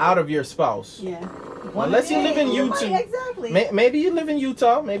 well, out of your spouse. Yeah. Unless you live in Utah. Exactly. Maybe you live in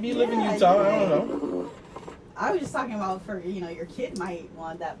Utah. Maybe you live in Utah. I don't know. I was just talking about for, your kid might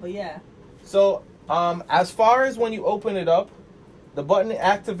want that, but yeah. So, as far as when you open it up, the button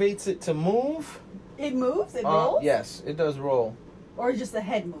activates it to move. It moves? It rolls? Yes, it does roll. Or just the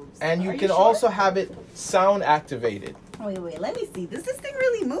head moves? And you can also have it sound activated. Wait, let me see. Does this thing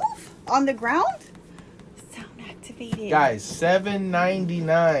really move on the ground? Sound activated. Guys,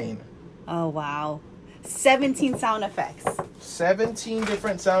 $7.99. Oh, wow. 17 sound effects. 17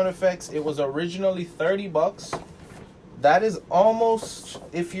 different sound effects. It was originally $30. That is almost,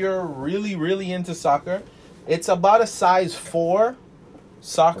 if you're really, really into soccer, it's about a size 4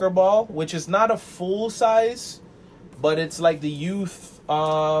 soccer ball, which is not a full size, but it's like the youth,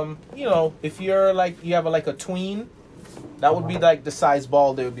 if you're like, you have like a tween, that would be like the size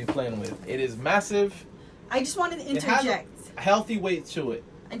ball they would be playing with. It is massive. I just wanted to interject. healthy weight to it.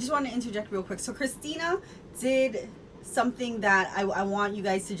 I just want to interject real quick. So Christina did something that I want you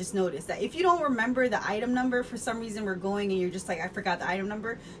guys to just notice, that if you don't remember the item number, for some reason we're going and you're just like, I forgot the item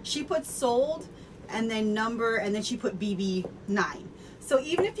number, she put sold and then number, and then she put BB9. So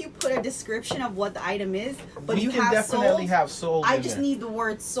even if you put a description of what the item is, but we you can have definitely have sold. I just need the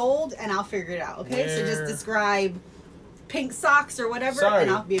word sold and I'll figure it out. Okay, yeah. So just describe pink socks or whatever. Sorry.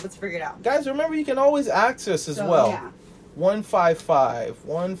 And I'll be able to figure it out. Guys, remember you can always access as well. Yeah.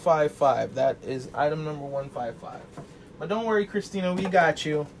 155. That is item number 155. But don't worry, Christina, we got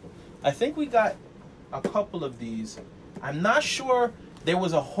you. I think we got a couple of these. I'm not sure. There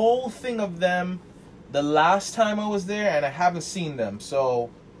was a whole thing of them the last time I was there, and I haven't seen them.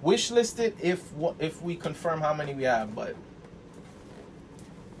 So wish list it if we confirm how many we have. But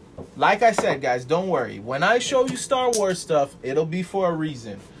like I said, guys, don't worry. When I show you Star Wars stuff, it'll be for a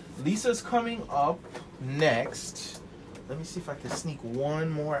reason. Lisa's coming up next. Let me see if I can sneak one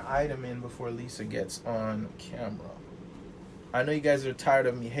more item in before Lisa gets on camera. I know you guys are tired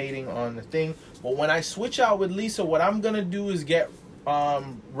of me hating on the thing, but when I switch out with Lisa, what I'm gonna do is get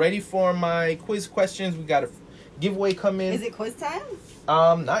ready for my quiz questions. We got a giveaway come in. Is it quiz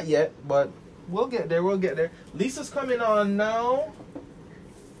time? Not yet, but we'll get there. We'll get there. Lisa's coming on now.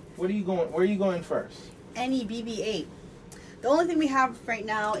 Where are you going? Where are you going first? Any BB-8. The only thing we have right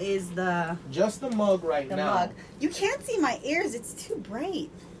now is just the mug now. The mug. You can't see my ears. It's too bright.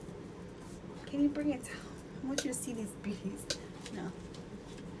 Can you bring it down? I want you to see these beauties. No.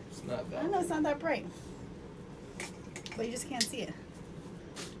 It's not that. I know it's not that bright. But you just can't see it.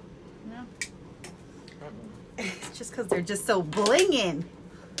 No. It's just because they're just so blinging.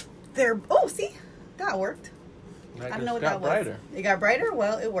 Oh, see? That worked. I don't know what that was. Brighter. It got brighter?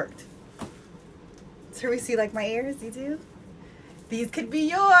 Well, it worked. So we see like my ears? You do? These could be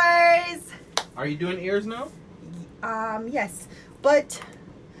yours. Are you doing ears now? Yes. But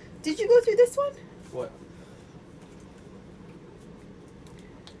did you go through this one? What?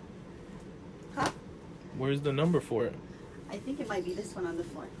 Huh? Where's the number for it? I think it might be this one on the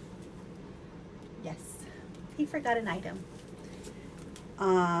floor. Yes. He forgot an item.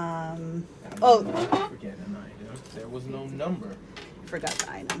 Forget an item. There was no number. Forgot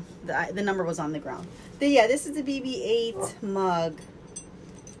the item. The number was on the ground. But yeah, this is the BB-8 mug.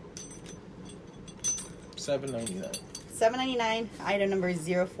 $7.99. $7.99. Item number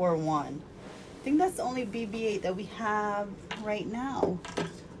 041. I think that's the only BB-8 that we have right now. Do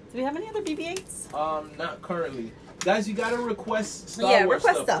we have any other BB-8s? Not currently. Guys, you gotta request Star Wars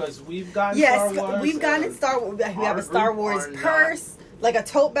stuff because we've gotten Star Wars. We've gotten Star Wars. We have a Star Wars purse, like a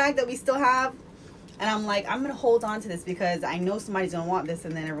tote bag that we still have. And I'm like, I'm gonna hold on to this because I know somebody's gonna want this,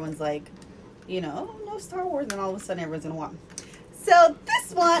 and then everyone's like, you know, oh, no Star Wars, and all of a sudden everyone's gonna want. So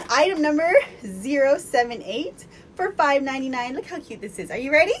this one, item number 078 for $5.99. Look how cute this is. Are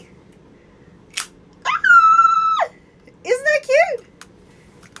you ready? Ah! Isn't that cute?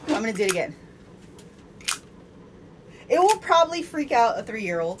 I'm gonna do it again. It will probably freak out a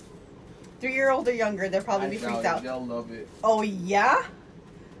 3-year-old. 3-year-old or younger, they'll probably be freaked out. They'll love it. Oh yeah?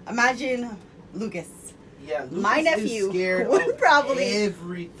 Imagine Lucas. Yeah, Lucas my nephew is scared would probably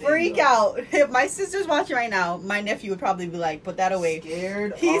freak out. If my sister's watching right now, my nephew would probably be like, put that away.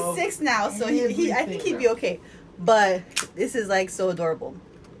 Scared. He's 6 now, so he I think he'd be okay. But this is like so adorable.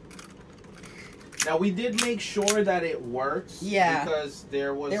 Now we did make sure that it works. Yeah. Because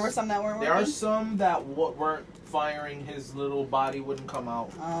there were some that weren't working. There are some that weren't firing. His little body wouldn't come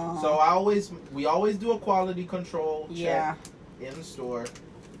out. Oh. So we always do a quality control check in the store.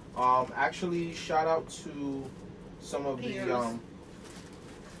 Actually, shout out to some of the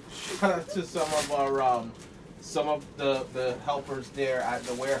shout out to some of the helpers there at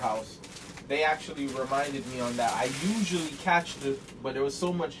the warehouse. They actually reminded me on that. I usually catch but there was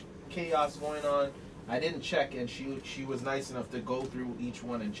so much chaos going on, I didn't check, and she was nice enough to go through each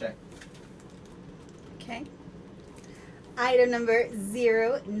one and check. Okay. Item number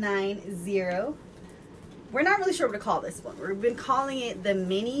 090. We're not really sure what to call this one. We've been calling it the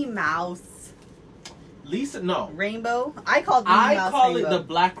Minnie Mouse. Lisa, no. Rainbow. I call it the Minnie Mouse call rainbow. it the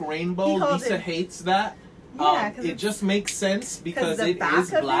black rainbow. Lisa hates that. Yeah, it just makes sense because it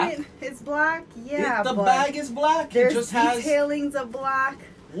is black. It's black. Yeah, the bag is black. There's it just has detailings of black.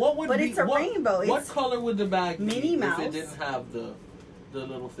 It's a rainbow. What color would the bag be Minnie Mouse if it didn't have the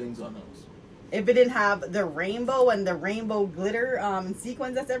little things on those? If it didn't have the rainbow and the rainbow glitter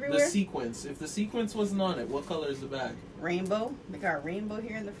sequins that's everywhere? The sequence. If the sequence wasn't on it, what color is the bag? Rainbow. They got a rainbow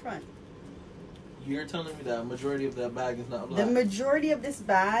here in the front. You're telling me that a majority of that bag is not black? The majority of this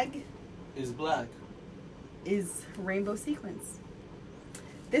bag is black. Is rainbow sequins.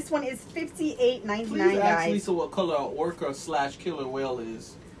 This one is $58.99, Please ask guys. Lisa what color an orca / killer whale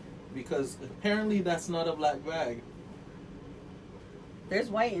is, because apparently that's not a black bag. There's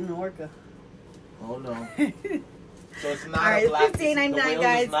white in the orca. Oh no. So it's not all right, black. $58.99,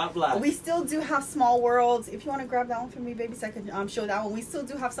 guys. Not black. We still do have Small Worlds. If you want to grab that one for me, baby, so I can show that one. We still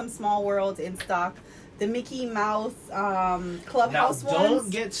do have some Small Worlds in stock. The Mickey Mouse Clubhouse now, ones. don't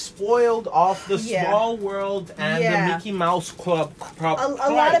get spoiled off the Small World and the Mickey Mouse Club price.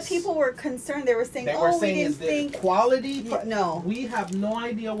 A lot of people were concerned. They were saying, we didn't think quality. No, we have no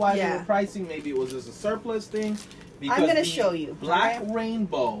idea why they were pricing. Maybe it was just a surplus thing. I'm gonna show you Black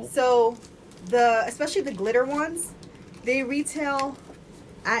Rainbow. So especially the glitter ones, they retail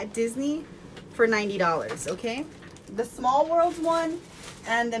at Disney for $90. Okay, the Small Worlds one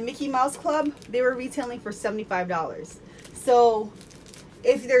and the Mickey Mouse Club, they were retailing for $75. So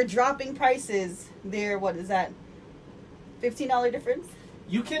if they're dropping prices, they're, what is that, $15 difference?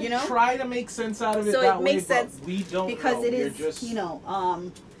 You can try to make sense out of it, so that it way, makes sense but we don't because know. it is just,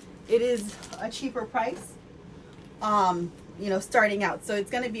 it is a cheaper price, starting out. So it's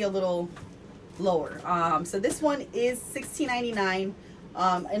going to be a little lower. So this one is $16.99,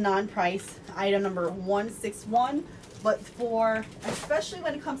 a non-price, item number 161. But especially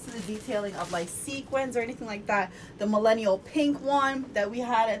when it comes to the detailing of like sequins or anything like that, the Millennial Pink one that we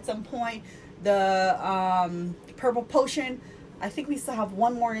had at some point, the Purple Potion, I think we still have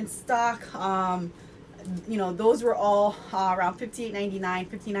one more in stock. Those were all around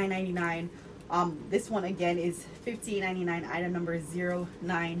 $58.99, $59.99. This one again is $58.99, item number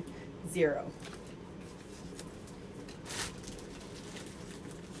 090.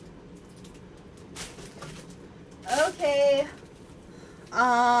 Okay.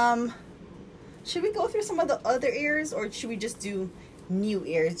 Should we go through some of the other ears, or should we just do new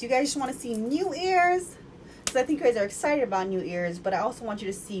ears? You guys just want to see new ears? Because I think you guys are excited about new ears, but I also want you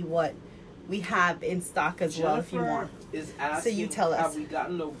to see what we have in stock as well, if you want. Is asking, so you tell us. Have we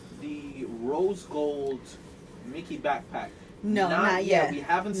gotten the rose gold Mickey backpack? No, not yet. We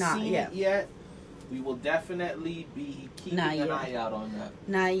haven't seen it yet. We will definitely be keeping an eye out on that.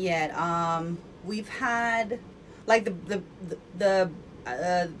 Not yet. We've had like the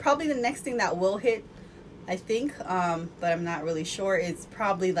probably the next thing that will hit, I think, but I'm not really sure. It's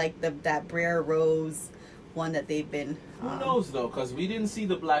probably like that Brer Rose one that they've been. Who knows though? Because we didn't see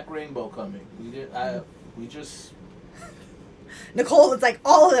the Black Rainbow coming. We did. We just. Nicole is like,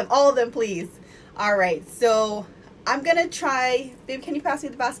 all of them, please. All right, so I'm gonna try. Babe, can you pass me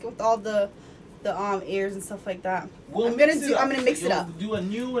the basket with all the ears and stuff like that? I'm gonna mix it up. Do a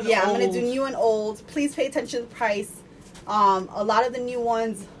new and old. Yeah, I'm gonna do new and old. Please pay attention to the price. A lot of the new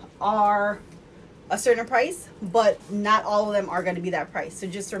ones are a certain price, but not all of them are going to be that price. So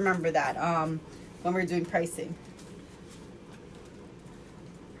just remember that when we're doing pricing.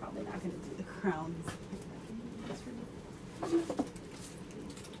 Probably not going to do the crowns.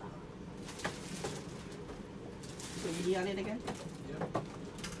 So you on it again? Yeah.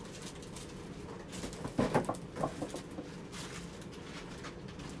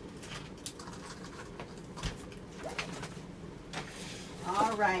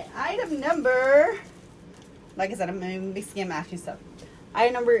 All right, item number, like I said, I'm mixing and matching stuff.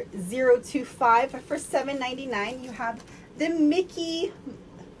 Item number 025 for $7.99. You have the Mickey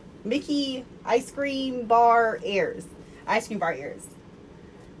ice cream bar ears.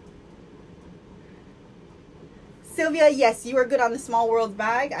 Sylvia, yes, you are good on the Small World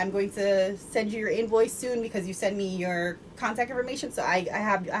bag. I'm going to send you your invoice soon because you sent me your contact information. So I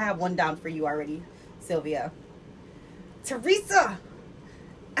have one down for you already, Sylvia. Teresa,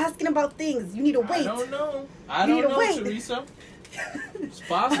 asking about things. You need to wait. I don't know. I don't know, Teresa. It's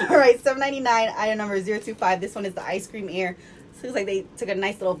possible. All right, $7.99, item number 025. This one is the ice cream ear. So looks like they took a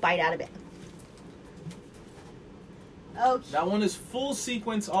nice little bite out of it. Okay. That one is full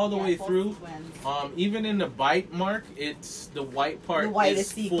sequence all the way through. Sequence. Even in the bite mark, it's the white part. The white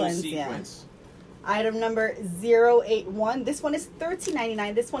is full sequence. Yeah. Item number 081. This one is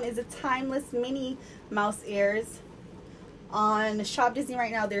 $13.99. This one is a timeless Minnie Mouse ears. On Shop Disney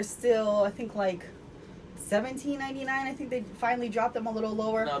right now, they're still, I think, like $17.99. I think they finally dropped them a little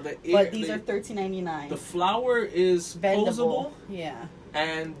lower. Now but these are $13.99. The flower is posable. Yeah.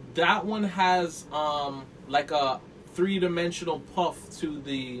 And that one has like a three-dimensional puff to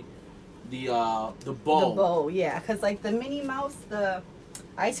the bow. The bow, yeah. Because like the Minnie Mouse, the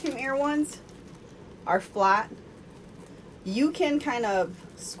ice cream air ones are flat. You can kind of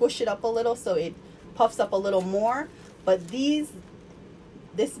squish it up a little so it puffs up a little more. But this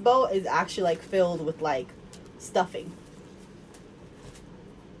bow is actually like filled with like stuffing.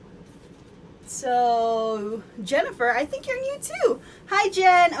 So Jennifer, I think you're new too. Hi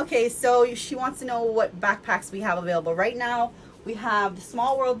Jen. Okay, so she wants to know what backpacks we have available right now. We have the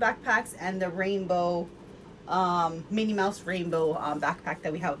Small World backpacks and the rainbow, Minnie Mouse rainbow backpack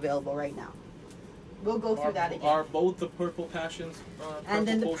that we have available right now. We'll go through that again. Are both the Purple Passions, and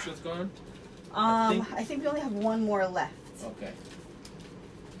then Potions gone? I think we only have one more left. Okay.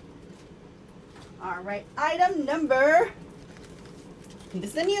 All right, item number.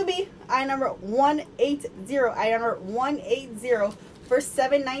 This is a newbie. Item number 180. Item number 180 for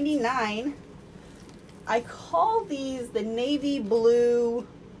 $7.99. I call these the navy blue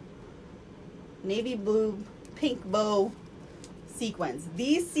pink bow sequins.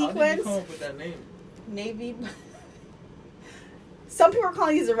 These sequins. How did you come up with that name? Navy. Some people are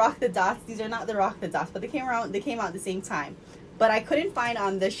calling these the Rock the Dots. These are not the Rock the Dots, but they came out at the same time. But I couldn't find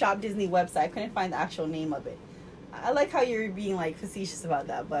on the Shop Disney website. I couldn't find the actual name of it. I like how you're being like facetious about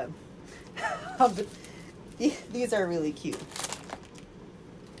that, but these are really cute.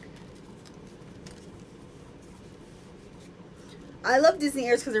 I love Disney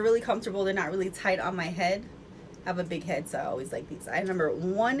ears because they're really comfortable. They're not really tight on my head. I have a big head, so I always like these. Item number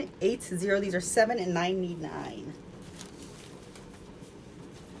 180. These are $7.99.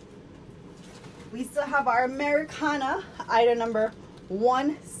 We still have our Americana. Item number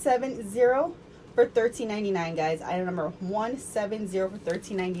 170 for $13.99, guys. Item number 170 for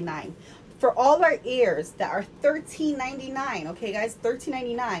 $13.99. For all our ears that are $13.99, okay, guys,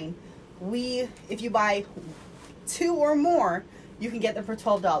 $13.99. If you buy 2 or more, you can get them for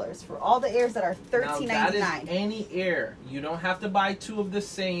 $12. For all the ears that are $13.99. Now that is any ear. You don't have to buy 2 of the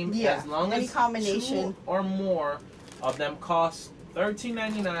same. Yeah, as long any as combination 2 or more of them cost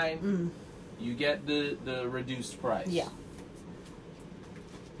 $13.99. You get the reduced price. Yeah.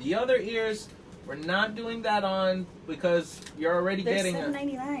 The other ears, we're not doing that on because you're already getting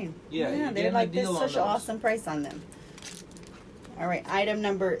 $7.99. Yeah, they're like there's such an awesome price on them. All right, item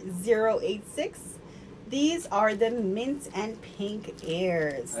number 086. These are the mint and pink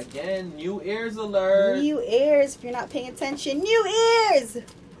ears. Again, new ears alert. New ears. If you're not paying attention, new ears.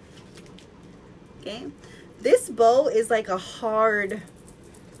 Okay, this bow is like a hard.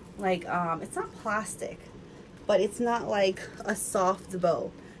 Like it's not plastic, but it's not like a soft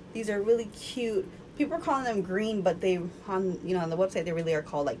bow. These are really cute. People are calling them green, but they on the website they really are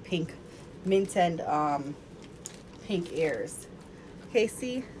called like pink, mint and pink ears. Okay,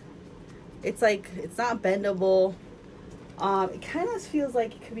 see, it's like it's not bendable. It kind of feels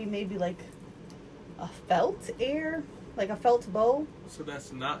like it could be maybe like a felt ear, like a felt bow. So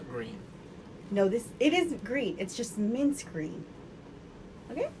that's not green. No, it is green. It's just mint green.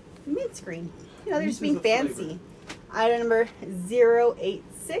 Okay. Mint green. They're just being fancy. Flavor. Item number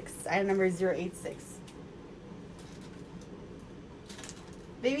 086. Item number 086.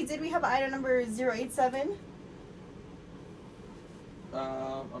 Baby, did we have item number 087?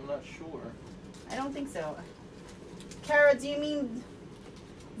 I'm not sure. I don't think so. Kara, do you mean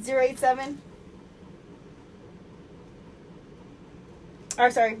 087? Or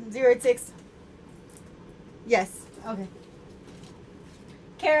sorry, 086. Yes. Okay.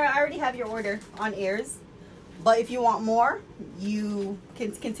 Kara, I already have your order on ears, but if you want more, you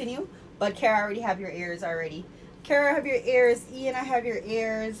can continue. But Kara, I already have your ears already. Kara, I have your ears. Ian, I have your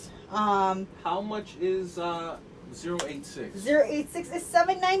ears. How much is 086? 086 is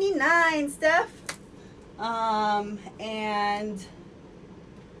 $7.99, Steph. And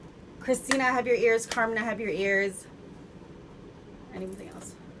Christina, I have your ears. Carmen, I have your ears. Anything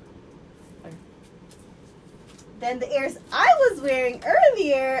else? Then the ears I was wearing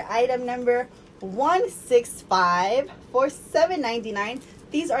earlier, item number 165 for $7.99.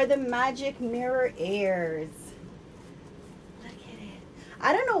 These are the Magic Mirror ears. Look at it.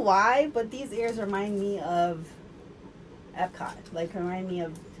 I don't know why, but these ears remind me of Epcot. Like remind me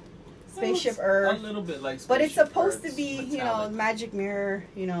of Spaceship Earth. A little bit like Spaceship but it's supposed Earth's to be, metallic. Magic Mirror,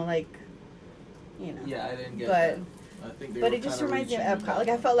 like, Yeah, I didn't get that. I think but it just reminds me of Epcot. Like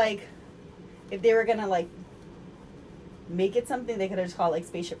I felt like if they were gonna like make it something, they could have just called it like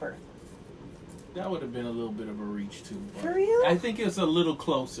Spaceship Earth. That would have been a little bit of a reach too. For real? I think it's a little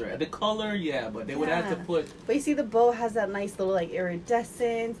closer. The color, yeah, but they would have to put. But you see, the bow has that nice little like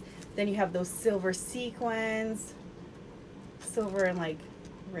iridescence. Then you have those silver sequins, silver and like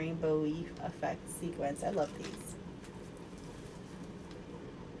rainbowy effect sequence. I love these.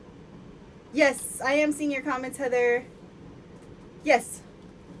 Yes, I am seeing your comments, Heather. Yes.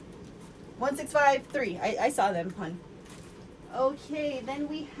 1653. I saw them, hon. Okay, then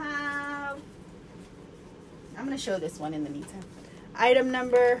we have... I'm going to show this one in the meantime. Item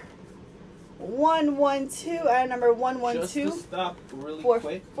number 112. Item number 112. Just to stop really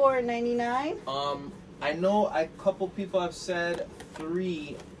quick. $4.99. I know a couple people have said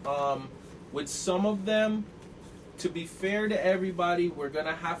 3. With some of them, to be fair to everybody, we're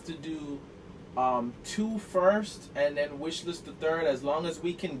gonna have to do 2 first, and then wish list the 3rd. As long as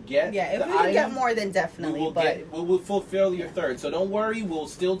we can get if we can get more, then definitely. We will fulfill your 3rd. So don't worry, we'll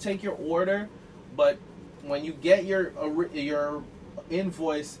still take your order. But when you get your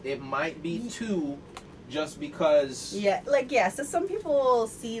invoice, it might be 2, just because. So some people will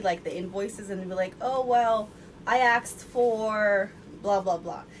see like the invoices and be like, oh well, I asked for blah blah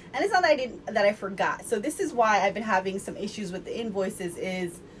blah, and it's not that I forgot. So this is why I've been having some issues with the invoices.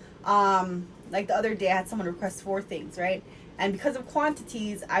 Is like the other day I had someone request 4 things, right? And because of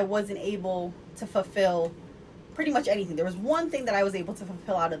quantities, I wasn't able to fulfill pretty much anything. There was one thing that I was able to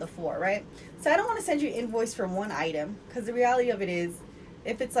fulfill out of the 4, right? So I don't want to send you an invoice for one item, because the reality of it is,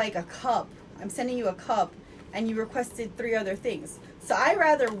 if it's like a cup, I'm sending you a cup and you requested 3 other things. So I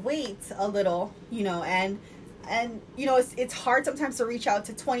rather wait a little, and it's hard sometimes to reach out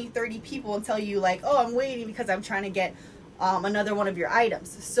to 20, 30 people and tell you like, oh, I'm waiting because I'm trying to get another one of your items.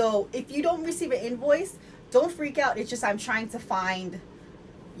 So if you don't receive an invoice, don't freak out. It's just I'm trying to find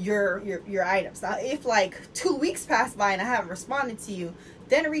your items. Now, if like 2 weeks pass by and I haven't responded to you,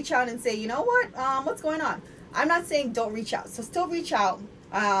 then reach out and say, you know what, what's going on? I'm not saying don't reach out. So still reach out,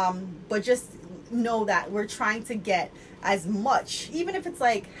 but just know that we're trying to get as much, even if it's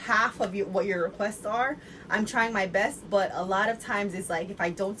like half of what your requests are. I'm trying my best, but a lot of times it's like, if I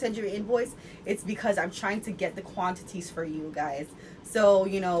don't send you an invoice, it's because I'm trying to get the quantities for you guys. So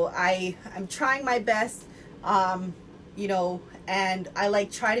I'm trying my best, and I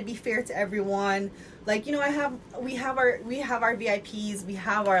like try to be fair to everyone. Like, we have our VIPs, we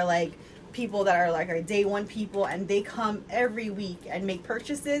have our like people that are like our day 1 people, and they come every week and make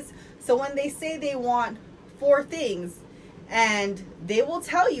purchases. So when they say they want 4 things, and they will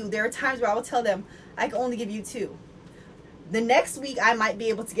tell you, there are times where I will tell them I can only give you 2. The next week I might be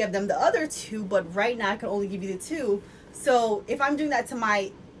able to give them the other 2, but right now I can only give you the 2. So if I'm doing that to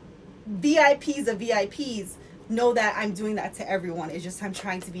my VIPs of VIPs, know that I'm doing that to everyone. It's just I'm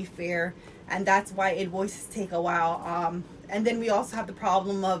trying to be fair, and that's why invoices take a while. And then we also have the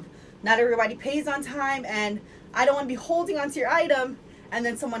problem of not everybody pays on time, and I don't want to be holding onto your item and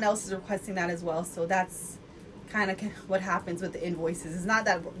then someone else is requesting that as well. So that's kind of what happens with the invoices. It's not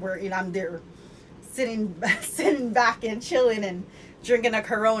that I'm there sitting back and chilling and drinking a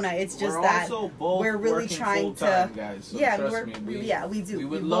Corona. It's just that we're really trying to, guys, so we do. We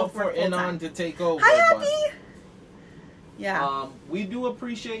would love for INON to take over. Hi, Happy. Yeah. We do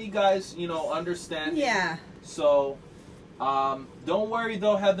appreciate you guys, understanding. Yeah. So, don't worry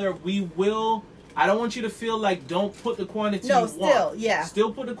though, Heather. We will. I don't want you to feel like don't put the quantity you want.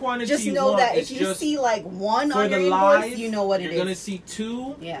 Still put the quantity just you want. Just know that if you see like 1 on your invoice, you know what it is. You're going to see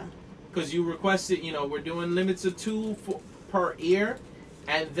 2. Yeah. Because you requested, we're doing limits of 2 per ear.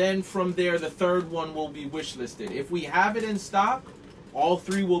 And then from there, the 3rd one will be wish listed. If we have it in stock, all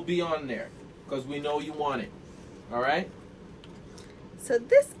 3 will be on there. Because we know you want it. All right? So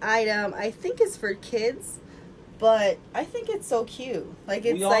this item, I think, is for kids. But I think it's so cute. Like,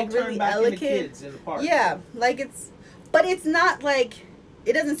 it's like really elegant. Kids in the park. Yeah, like but it's not like,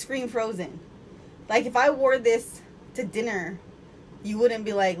 it doesn't scream Frozen. Like, if I wore this to dinner, you wouldn't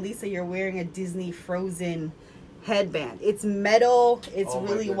be like, Lisa, you're wearing a Disney Frozen headband. It's metal. It's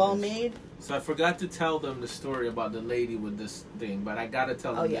really well made. So I forgot to tell them the story about the lady with this thing, but I gotta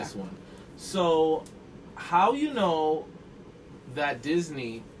tell them this one. So, how you know that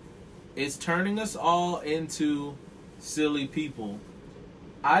Disney is turning us all into silly people?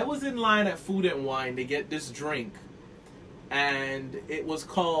 I was in line at Food and Wine to get this drink, and it was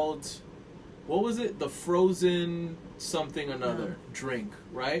called, what was it? The Frozen something another drink,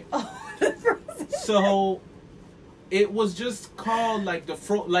 right? Oh, the Frozen. So it was just called like the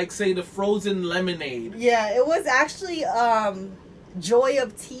Frozen lemonade. Yeah, it was actually Joy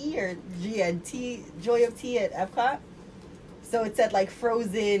of Tea Joy of Tea at Epcot. So it said like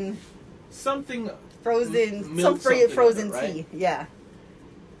Frozen something, Frozen tea. Yeah.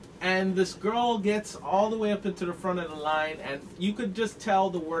 And this girl gets all the way up into the front of the line, and you could just tell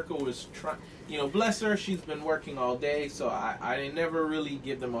the worker was trying. Bless her, she's been working all day, so I never really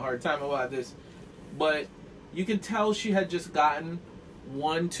give them a hard time about this. But you can tell she had just gotten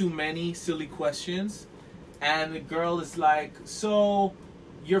one too many silly questions, and the girl is like, "So,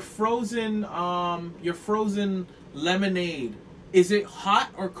 your frozen lemonade, is it hot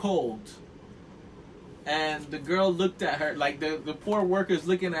or cold?" And the girl looked at her, like the poor worker's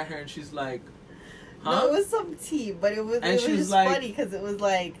looking at her, and she's like, "Huh?" No, it was some tea, but it was just funny because it was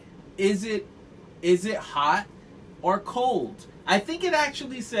like, is it hot or cold? I think it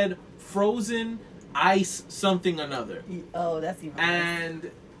actually said frozen ice something another. Oh, that's even and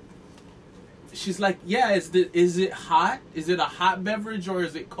worse. She's like, yeah, is it hot? Is it a hot beverage or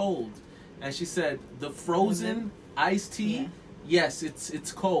is it cold? And she said, the frozen iced tea, yeah. Yes,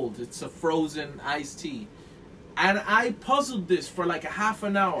 it's cold. It's a frozen iced tea. And I puzzled this for like a half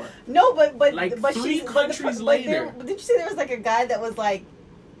an hour. No, but like 3 countries later. Did you say there was like a guy that was like,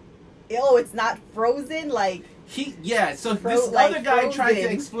 oh, it's not frozen? Like so this other guy tried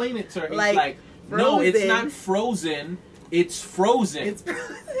to explain it to her. He's like no, it's not frozen. It's frozen. It's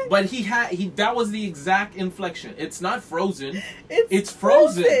frozen. But that was the exact inflection. It's not frozen. It's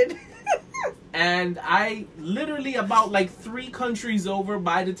frozen. And I literally about like 3 countries over,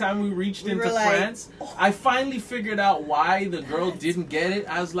 by the time we reached into France, I finally figured out why the girl didn't get it.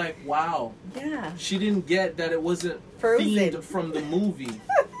 I was like, wow. Yeah. She didn't get that it wasn't themed from the movie.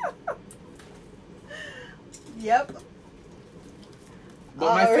 Yep.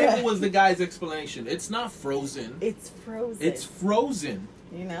 But my favorite was the guy's explanation. It's not frozen. It's frozen. It's frozen.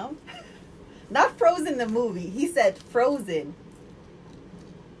 You know? Not frozen the movie. He said frozen.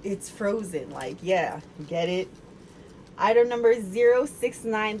 It's frozen. Like, yeah. Get it? Item number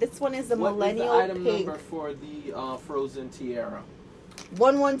 069. This one is the Millennial What is the item Pink. number for the frozen tiara?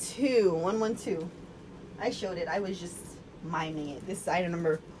 112. 112. I showed it. I was just miming it. This is item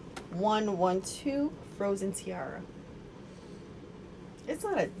number 112. Frozen tiara. It's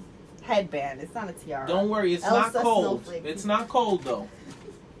not a headband. It's not a tiara. Don't worry. It's not cold. It's not cold, though.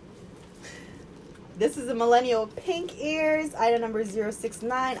 This is a Millennial Pink ears. Item number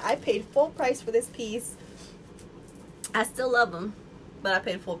 069. I paid full price for this piece. I still love them, but I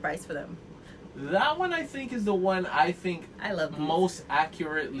paid full price for them. That one, I think, is the one I love most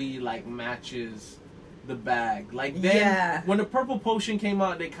accurately like matches the bag. Like then when the Purple Potion came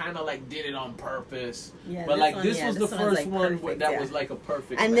out, they kind of like did it on purpose. Yeah, but like this was the first one that was like a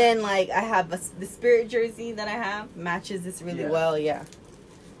perfect and match. Then like I have the Spirit jersey that I have matches this really well. Yeah.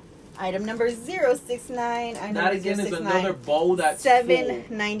 Item number 069. That again is another bow that's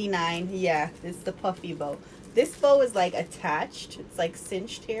 $7.99. Yeah, it's the puffy bow. This bow is like attached. It's like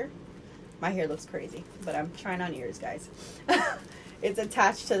cinched here. My hair looks crazy, but I'm trying on ears, guys. It's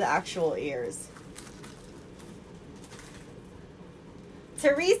attached to the actual ears.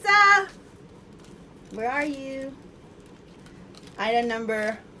 Teresa, where are you? Item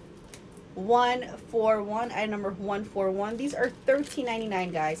number 141. Item number 141. These are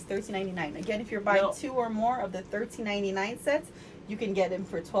 $13.99, guys. $13.99. Again, if you're buying 2 or more of the $13.99 sets, you can get them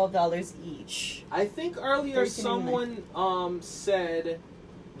for $12 each. I think earlier someone said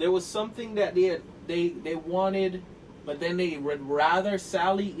there was something that they wanted, but then they would rather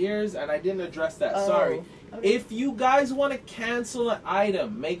Sally ears, and I didn't address that. Sorry. Okay. If you guys want to cancel an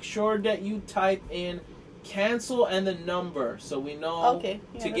item, make sure that you type in cancel and the number so we know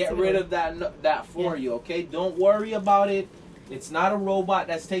to get rid of that for you. Okay, don't worry about it. It's not a robot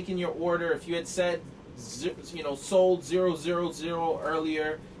that's taking your order. If you had said sold 000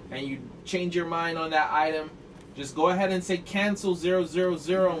 earlier and you change your mind on that item, just go ahead and say cancel 000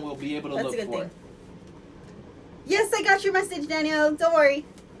 and we'll be able to look for it. Yes, I got your message, Danielle. Don't worry,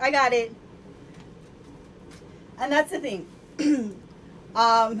 I got it. And that's the thing.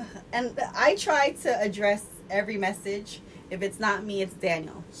 And I try to address every message. If it's not me, it's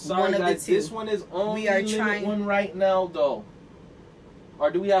Daniel. Sorry, guys. This one is only limit one right now, though. Or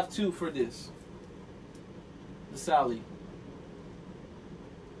do we have 2 for this? The Sally.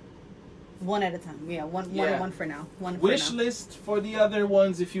 One at a time. Yeah, one for now. Wish list for the other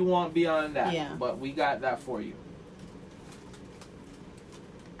ones if you want beyond that. Yeah. But we got that for you.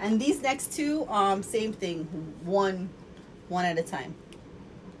 And these next 2, same thing. One at a time.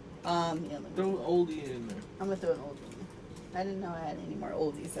 Throw an oldie in there. I'm gonna throw an oldie in there. I didn't know I had any more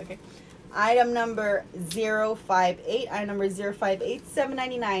oldies. Okay. Item number 058. Item number 058.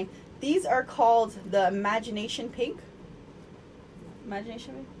 $7.99. These are called the Imagination Pink.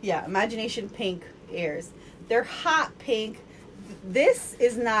 Imagination Pink? Yeah, Imagination Pink ears. They're hot pink. This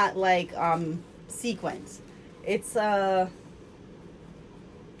is not like sequins. It's a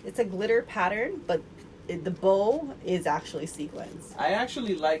glitter pattern, but the bow is actually sequins. I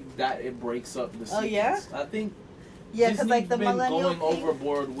actually like that it breaks up the sequins. Oh yeah? I think because like the Millennial going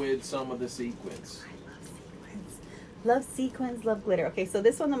overboard with some of the sequins. I love sequins. Love sequins, love glitter. Okay, so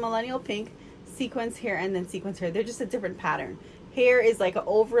this one, the Millennial Pink, sequins here and then sequins here. They're just a different pattern. Here is like an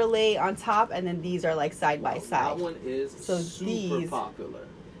overlay on top, and then these are like side by side. That one is super popular.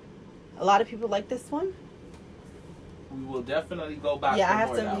 A lot of people like this one. We will definitely go back. Yeah, I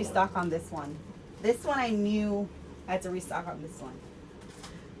have to restock on this one. This one I knew I had to restock on this one.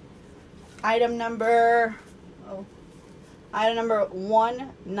 Item number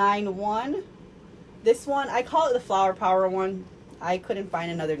 191. This one, I call it the Flower Power one. I couldn't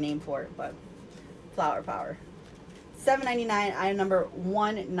find another name for it, but Flower Power. $7.99. Item number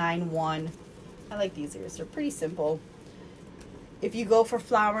 191. I like these ears. They're pretty simple. If you go for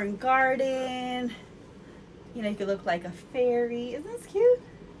flower and garden, you know, you could look like a fairy. Isn't this cute?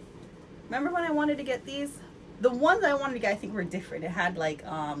 Remember when I wanted to get these? The ones I wanted to get, I think, were different. It had like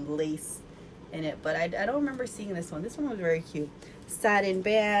lace in it, but I don't remember seeing this one. This one was very cute. Satin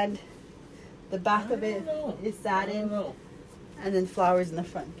band. The back of it is satin, and then flowers in the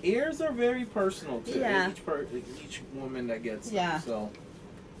front. Ears are very personal to each woman that gets them. So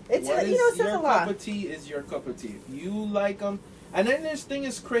it's what is your cup of tea is your cup of tea. If you like them, and then this thing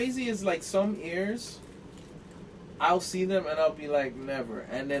is crazy is like some ears, I'll see them and I'll be like never,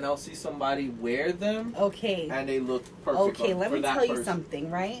 and then I'll see somebody wear them. Okay. And they look perfect. Okay, let me tell you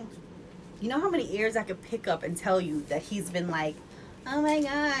something, right? You know how many ears I could pick up and tell you that he's been like, oh my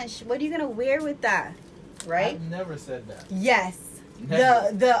gosh, what are you gonna wear with that? Right? I've never said that. Yes.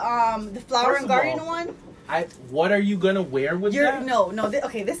 Never. The flower and garden one. What are you gonna wear with that? No.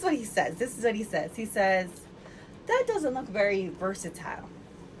 Okay, this is what he says. He says that doesn't look very versatile.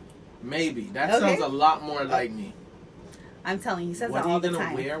 Maybe that sounds a lot more like me. I'm telling you, he says that all the time. What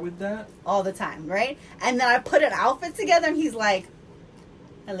are you gonna wear with that? All the time, right? And then I put an outfit together, and he's like,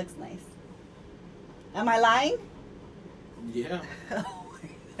 "That looks nice." Am I lying? Yeah.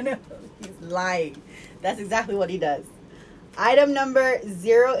 No, he's lying. That's exactly what he does. Item number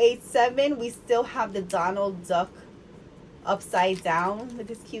 087. We still have the Donald Duck upside down with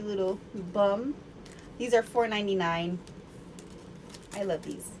this cute little bum. These are $4.99. I love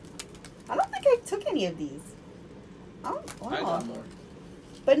these. I don't think I took any of these. Oh, wow. I got more.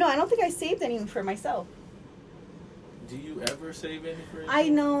 But no, I don't think I saved any for myself. Do you ever save any for yourself? I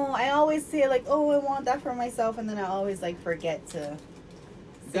know. I always say like, oh, I want that for myself, and then I always like forget to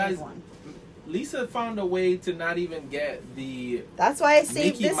save one. Lisa found a way to not even get the. That's why I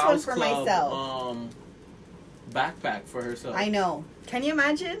saved Mickey this Mouse one for Club, myself. Backpack for herself. I know. Can you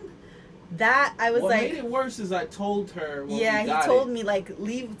imagine? That I was what like. What made it worse is I told her. When yeah, we got he told me like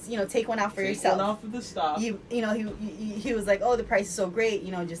leave. Take one out for yourself. Take one off of the stock. He was like, oh, the price is so great.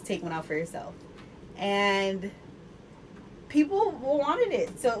 Just take one out for yourself, and people wanted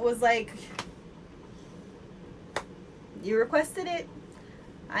it, so it was like you requested it,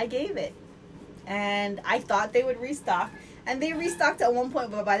 I gave it, and I thought they would restock, and they restocked at one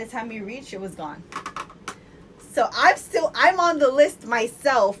point, but by the time we reached, it was gone. So I'm on the list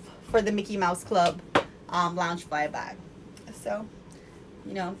myself for the Mickey Mouse Club lounge fly bag. So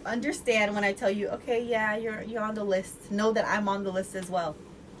understand when I tell you, okay, yeah, you're on the list. Know that I'm on the list as well.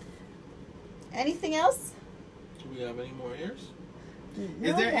 Anything else? Do we have any more ears? No,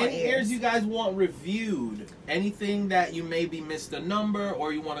 is there any ears you guys want reviewed? Anything that you maybe missed a number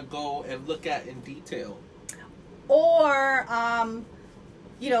or you want to go and look at in detail? Or,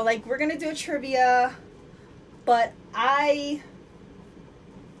 like we're going to do a trivia, but he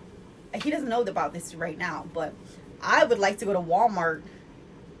doesn't know about this right now, but I would like to go to Walmart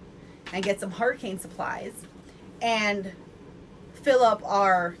and get some hurricane supplies and fill up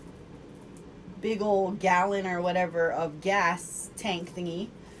our big old gallon or whatever of gas tank thingy.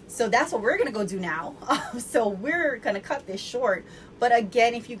 So that's what we're gonna go do now. So we're gonna cut this short, but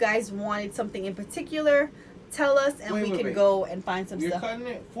again, if you guys wanted something in particular, tell us and we can go and find some stuff. We're cutting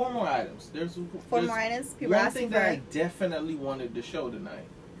it. 4 more items. There's more items. People one asking thing that I definitely wanted to show tonight.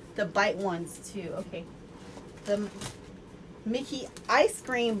 The bite ones too. Okay, the Mickey ice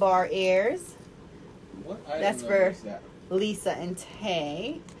cream bar airs. What item that's for Lisa and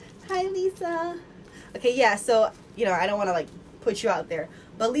Tay. Hi, Lisa. Okay, yeah, so, I don't want to, put you out there.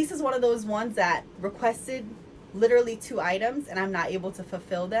 But Lisa's one of those ones that requested literally 2 items, and I'm not able to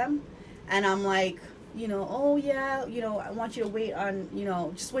fulfill them. And I'm like, oh, yeah, I want you to wait on,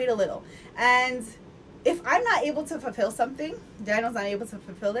 just wait a little. And if I'm not able to fulfill something, Daniel's not able to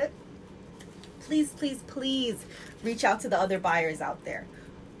fulfill it, please, please, please reach out to the other buyers out there.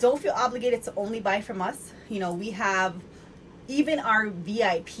 Don't feel obligated to only buy from us. We have... even our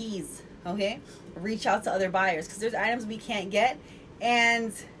VIPs, okay, reach out to other buyers because there's items we can't get,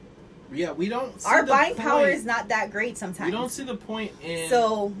 and we don't. Our buying power is not that great sometimes. We don't see the point in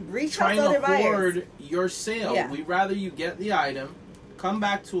reach out to other buyers. Hoard your sale. Yeah. We'd rather you get the item, come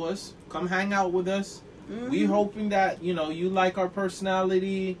back to us, come hang out with us. Mm-hmm. We're hoping that you like our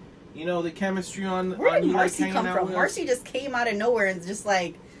personality, the chemistry on. Where did Marcy come from? Marcy just came out of nowhere and just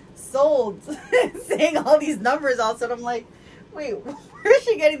sold, saying all these numbers. Also, and I'm like. Wait, where is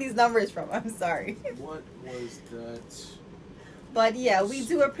she getting these numbers from? I'm sorry. What was that? But yeah, we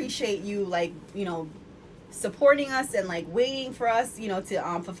do appreciate you, like, you know, supporting us and like waiting for us, you know, to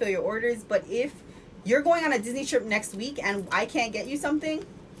fulfill your orders. But if you're going on a Disney trip next week and I can't get you something,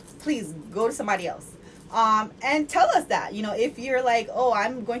 please go to somebody else. And tell us that, you know, if you're like, oh,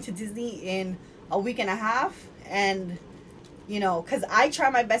 I'm going to Disney in a week and a half, and you know, because I try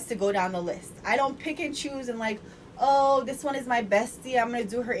my best to go down the list. I don't pick and choose and like, oh, this one is my bestie, I'm going to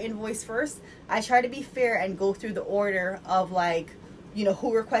do her invoice first. I try to be fair and go through the order of like, you know,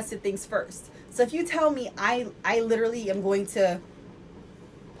 who requested things first. So if you tell me I literally am going to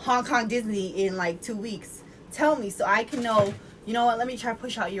Hong Kong Disney in like 2 weeks, tell me so I can know, you know what, let me try to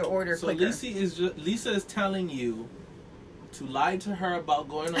push out your order quicker. So Lisa is telling you to lie to her about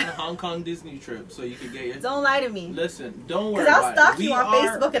going on a Hong Kong Disney trip so you can get your... Don't lie to me. Listen, don't worry about it. Because I'll stalk you on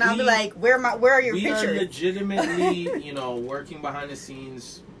Facebook and I'll be like, where are your pictures? We are legitimately, you know, working behind the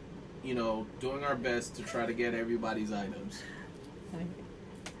scenes, you know, doing our best to try to get everybody's items.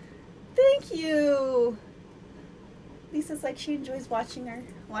 Thank you. Lisa's like, she enjoys watching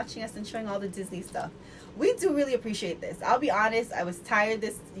us and showing all the Disney stuff. We do really appreciate this. I'll be honest, I was tired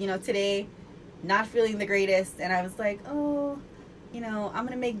today, not feeling the greatest, and I was like, oh, you know, I'm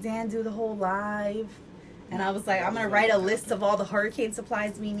gonna make Dan do the whole live, and I was like, I'm gonna write a list of all the hurricane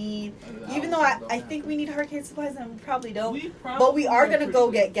supplies we need, even though I think we need hurricane supplies and we probably don't, but we are gonna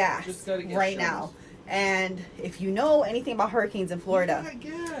go get gas right now. And if you know anything about hurricanes in Florida, we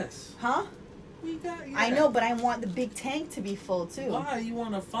got gas. Huh? We got gas. I know, but I want the big tank to be full too. Why? You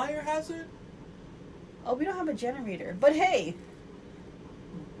want a fire hazard? Oh, we don't have a generator. But hey,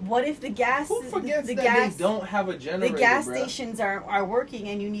 what if the gas? Who forgets that they don't have a generator? The gas stations are working,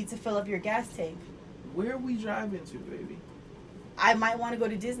 and you need to fill up your gas tank. Where are we driving to, baby? I might want to go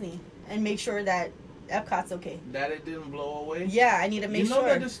to Disney and make sure that Epcot's okay. That it didn't blow away? Yeah, I need to make sure. You know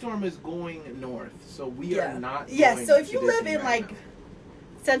that the storm is going north, so we are not going Yeah, so if you live Disney in like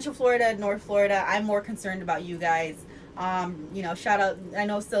Central Florida, North Florida, I'm more concerned about you guys. You know, shout out, I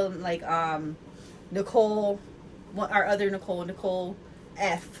know still like Nicole, our other Nicole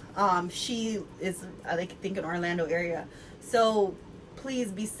F. She is I think in Orlando area. So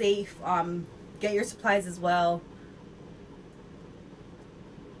please be safe. Get your supplies as well.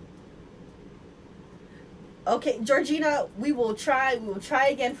 Okay, Georgina, we will try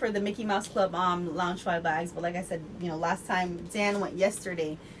again for the Mickey Mouse Club Loungefly bags, but like I said, you know, last time Dan went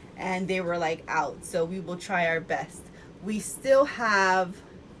yesterday and they were like out, so we will try our best. We still have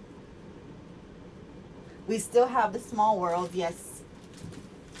the Small World, yes.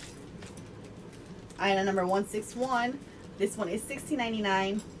 Item number 161. This one is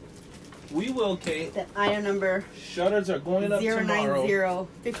 $16.99. We will, Kate. The item number shutters are going up tomorrow.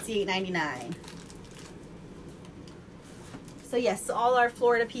 090, $58.99. So yes, all our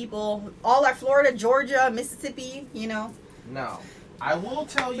Florida people, all our Florida, Georgia, Mississippi, you know. Now, I will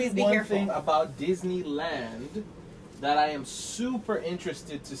tell you one thing about Disneyland that I am super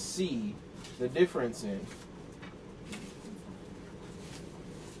interested to see the difference in.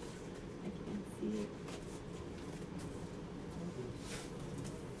 I can't see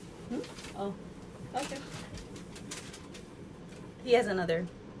it. Oh, okay. He has another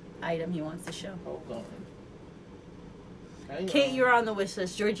item he wants to show. Hold on. Kate, you're on the wish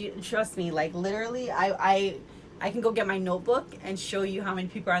list. Georgie, trust me, like literally, I can go get my notebook and show you how many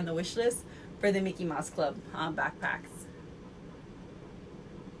people are on the wish list for the Mickey Mouse Club backpacks.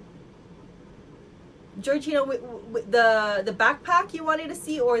 Georgina, the backpack you wanted to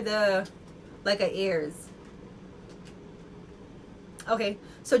see, or the like a Airs? Okay,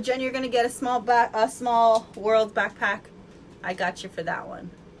 so Jen, you're gonna get a small World backpack. I got you for that one.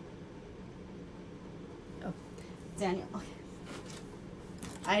 Oh, Daniel. Okay.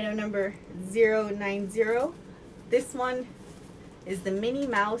 Item number 090. This one is the Minnie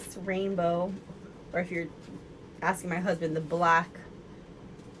Mouse Rainbow, or if you're asking my husband, the black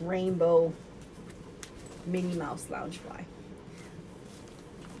rainbow Minnie Mouse Loungefly.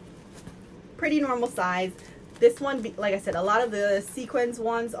 Pretty normal size. This one, like I said, a lot of the sequins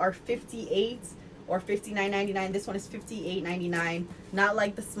ones are $58 or $59.99. This one is $58.99. Not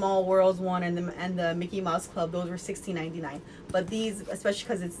like the Small Worlds one and the Mickey Mouse Club. Those were $16.99. But these, especially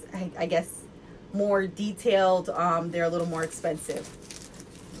because it's, I guess, more detailed, they're a little more expensive.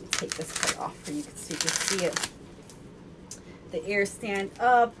 Let me take this part off for you so you can see it. The Air Stand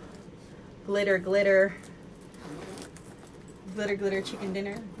Up, glitter, glitter, glitter, glitter chicken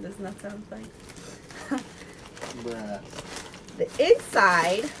dinner. Doesn't that sound like? Bruh. The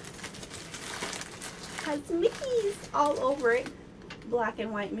inside has Mickeys all over it. Black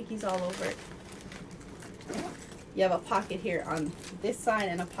and white Mickeys all over it. You have a pocket here on this side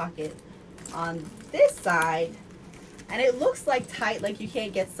and a pocket on this side. And it looks like tight, like you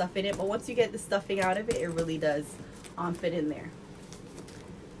can't get stuff in it, but once you get the stuffing out of it, it really does fit in there.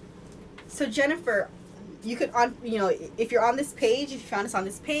 So Jennifer, you could, if you're on this page, if you found us on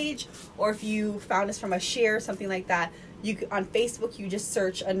this page, or if you found us from a share, something like that, you could, on Facebook, you just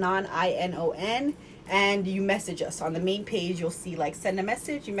search INON, INON, and you message us. On the main page, you'll see like send a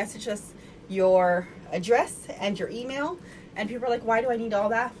message. You message us your address and your email, and people are like, why do I need all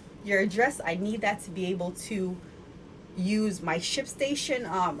that? Your address, I need that to be able to use my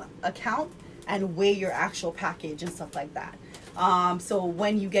ShipStation account and weigh your actual package and stuff like that. So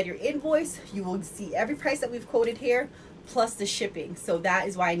when you get your invoice, you will see every price that we've quoted here plus the shipping. So that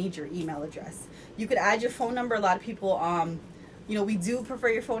is why I need your email address. You could add your phone number. A lot of people, we do prefer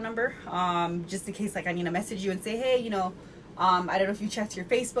your phone number, just in case like I need to message you and say, hey, I don't know if you checked your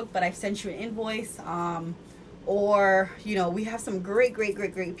Facebook, but I've sent you an invoice. Or, we have some great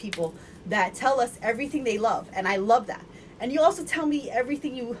people that tell us everything they love, and I love that. And you also tell me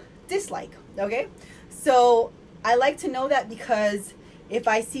everything you dislike, okay? So I like to know that, because if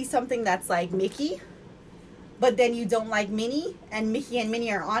I see something that's like Mickey, but then you don't like Minnie, and Mickey and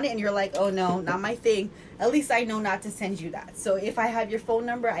Minnie are on it, and you're like, oh no, not my thing, at least I know not to send you that. So if I have your phone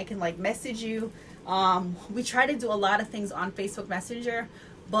number, I can like message you. We try to do a lot of things on Facebook Messenger,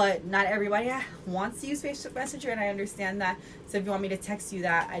 but not everybody wants to use Facebook Messenger, and I understand that. So if you want me to text you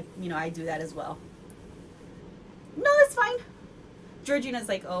that, I do that as well. No, that's fine. Georgina's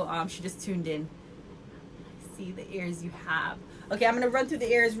like, oh, she just tuned in. See the ears you have. Okay, I'm gonna run through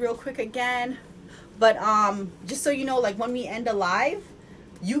the ears real quick again. But just so you know, like when we end a live,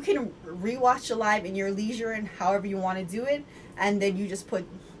 you can rewatch the live in your leisure and however you want to do it, and then you just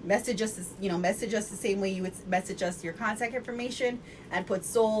message us the same way you would message us your contact information, and put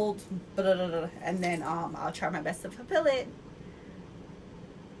sold, blah, blah, blah, and then I'll try my best to fulfill it.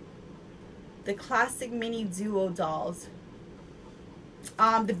 The classic mini duo dolls,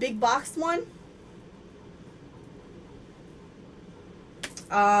 the big box one,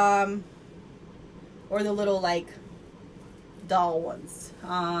 or the little like doll ones.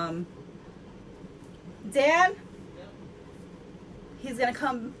 Dan, he's gonna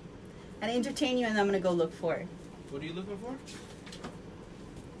come and entertain you, and I'm gonna go look for it. What are you looking for?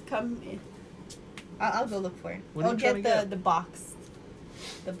 Come in. I'll go look for it. What are you trying to get? The box.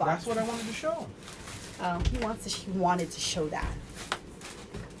 The box. That's what I wanted to show. Oh, he wanted to show that.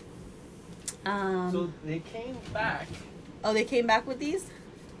 So they came back. Oh, they came back with these?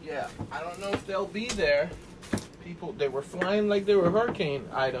 Yeah, I don't know if they'll be there. People, they were flying like they were hurricane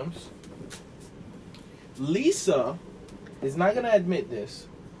items. Lisa is not gonna admit this,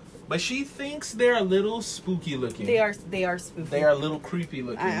 but she thinks they're a little spooky looking. They are spooky. They are a little creepy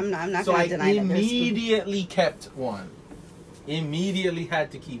looking. I'm not so gonna deny that. So I immediately kept one. Immediately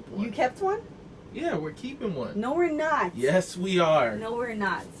had to keep one. You kept one? Yeah, we're keeping one. No, we're not. Yes, we are. No, we're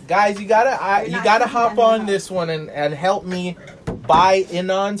not. Guys, you gotta hop on this one and help me buy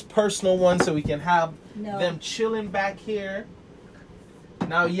INON's personal one so we can have them chilling back here.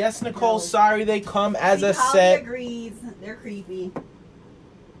 Now, yes, Nicole, sorry they come as a set. Agrees. They're creepy.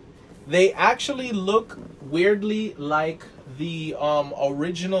 They actually look weirdly like the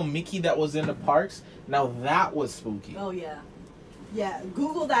original Mickey that was in the parks. Now, that was spooky. Oh, yeah. Yeah,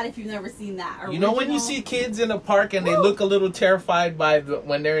 Google that if you've never seen that. Original. You know when you see kids in the park and they look a little terrified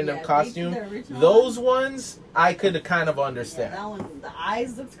when they're in the costume? Those ones, I could kind of understand. Yeah, that one, the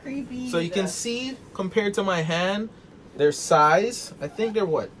eyes looks creepy. So you can see, compared to my hand, their size, I think they're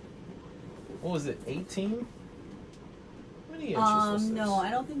what was it, 18? How many inches was this? No, I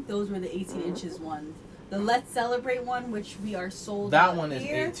don't think those were the 18 inches ones. The Let's Celebrate one, which we are sold that one is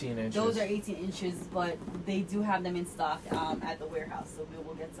here, 18 inches. Those are 18 inches, but they do have them in stock at the warehouse, so we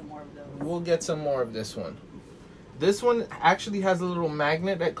will get some more of those. We'll get some more of this one. This one actually has a little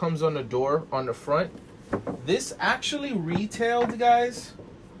magnet that comes on the door on the front. This actually retailed, guys,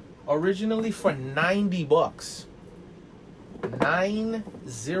 originally for $90. 90.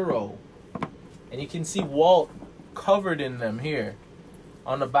 And you can see Walt covered in them here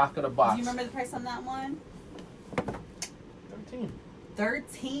on the back of the box. Do you remember the price on that one?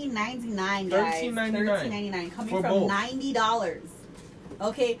 $13.99, guys. $13.99. Coming from both. $90.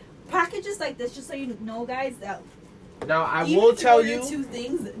 Okay, packages like this, just so you know, guys. Now I will tell you, two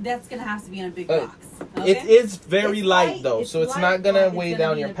things. That's gonna have to be in a big box. Okay? It is very light though, so it's not gonna weigh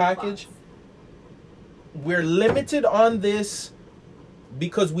down your package. We're limited on this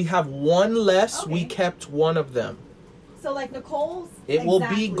because we have one less. Okay. We kept one of them. So like Nicole's, it will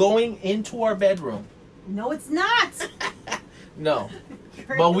be going into our bedroom. No, it's not. No,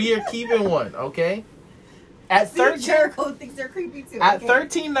 but we are keeping one. Okay. At Jericho thinks they're creepy too. At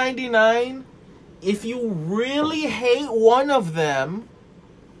 $13.99, if you really hate one of them,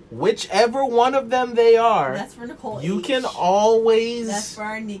 whichever one of them they are, that's for Nicole you H. can always that's for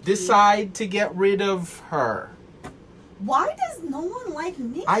our Nikki. Decide to get rid of her. Why does no one like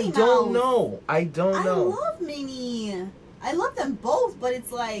Minnie I don't know. I love Minnie. I love them both, but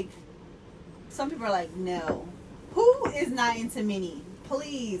it's like some people are like, no. Who is not into Minnie?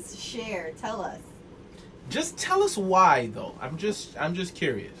 Please share. Tell us. Just tell us why, though. I'm just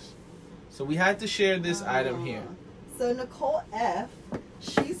curious. So we had to share this item here. So Nicole F,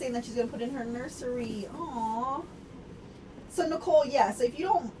 she's saying that she's gonna put in her nursery. Aww. So Nicole, yeah. So if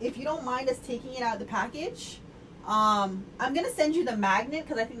you don't mind us taking it out of the package, I'm gonna send you the magnet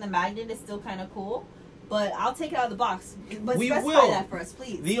because I think the magnet is still kind of cool. But I'll take it out of the box. But we specify will. that for us,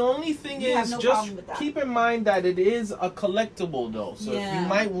 please. The only thing is, just keep in mind that it is a collectible, though. So if you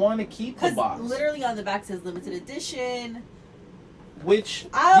might want to keep the box. Literally on the back says limited edition. Which,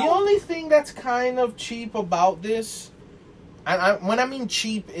 the only thing that's kind of cheap about this, and when I mean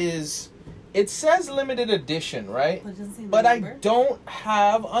cheap is, it says limited edition, right? But it doesn't say the but number. I don't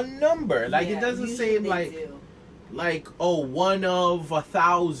have a number. Like, it doesn't say, like, oh, 1 of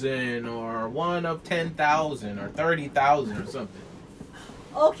 1,000 or 1 of 10,000 or 30,000 or something.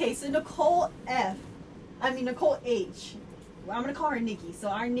 Okay, so Nicole H. Well, I'm gonna call her Nikki. So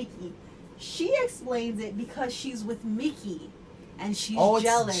our Nikki, she explains it because she's with Mickey, and she's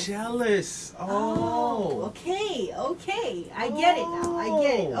jealous. It's jealous. Oh. Okay. I get it now. I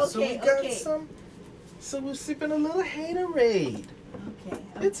get it. Okay. So we got some. So we're sipping a little haterade. Okay.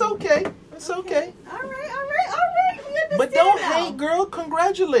 It's okay. It's okay. All right. We understand. But don't now. hate, girl.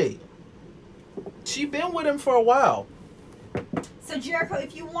 Congratulate. She been with him for a while. So Jericho,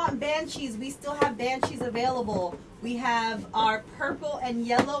 if you want Banshees, we still have Banshees available. We have our purple and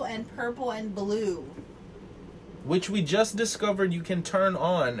yellow and purple and blue. Which we just discovered you can turn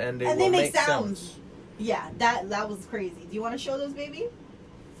on and they will make sounds. Yeah, that was crazy. Do you want to show those, baby?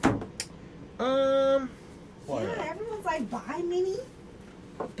 What? Yeah, everyone's like, bye, Minnie.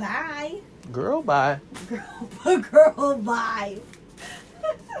 Bye. Girl, bye. Girl, bye.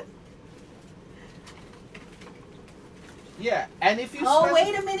 Yeah, and if you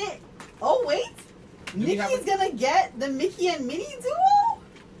wait a minute. Oh, wait. Nikki's gonna get the Mickey and Minnie duo?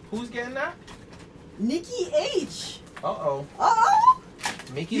 Who's getting that? Nikki H. Uh-oh.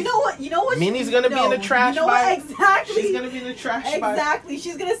 Mickey. You know what? Minnie's gonna be in the trash bag. Exactly. She's gonna be in the trash bag. Exactly.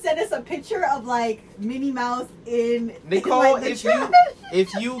 She's gonna send us a picture of like Minnie Mouse in Nicole. In, like, the trash.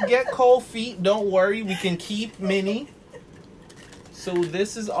 if you get cold feet, don't worry. We can keep Minnie. So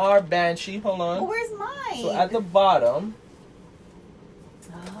this is our Banshee. Hold on. Well, where's mine? So at the bottom.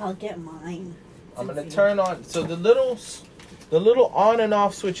 Oh, I'll get mine. I'm gonna turn on. So the little on and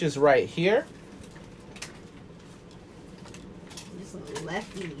off switch is right here.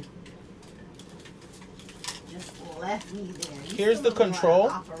 Left me there. Here's the control.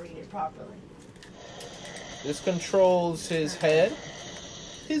 Operate it properly. This controls his head,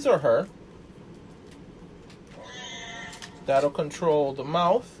 his or her. That'll control the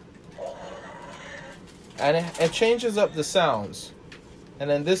mouth, and it changes up the sounds. And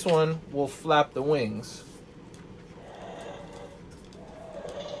then this one will flap the wings.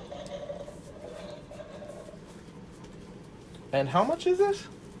 And how much is this?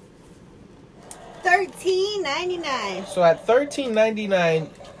 $13.99. So at $13.99,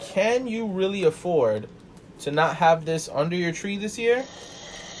 can you really afford to not have this under your tree this year?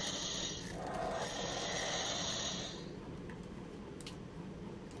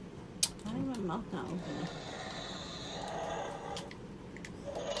 I don't even mouth now.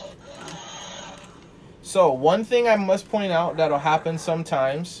 So one thing I must point out that'll happen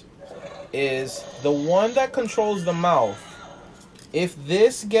sometimes is the one that controls the mouth. If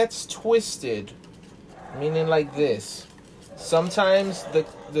this gets twisted, meaning like this, sometimes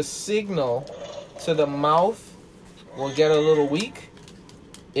the signal to the mouth will get a little weak.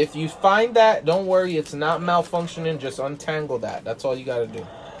 If you find that, don't worry, it's not malfunctioning. Just untangle that. That's all you got to do.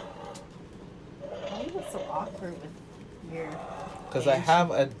 Why you look so awkward with your... Because I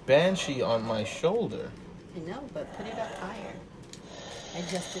have a Banshee on my shoulder. I know, but put it up higher. I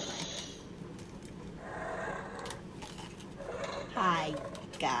adjusted mine. Hi,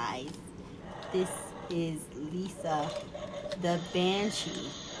 guys. This is Lisa, the Banshee.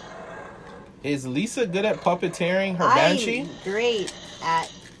 Is Lisa good at puppeteering her Banshee? I'm great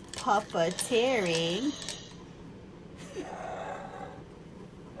at puppeteering.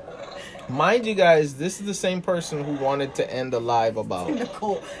 Mind you guys, this is the same person who wanted to end the live about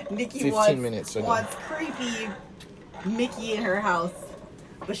Nikki 15 minutes ago. Wants creepy Mickey in her house,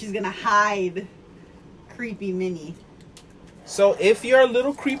 but she's gonna hide creepy Minnie. So if you're a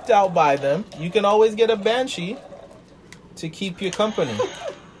little creeped out by them, you can always get a Banshee to keep you company.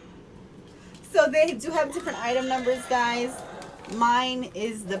 So they do have different item numbers, guys. Mine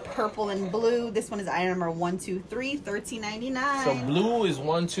is the purple and blue. This one is item number 123, $13.99. So blue is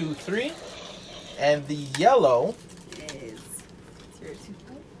 123, and the yellow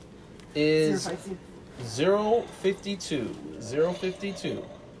is 052. 052.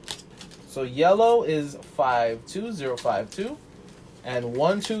 So yellow is 52052, and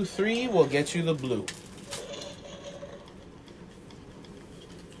 123 will get you the blue.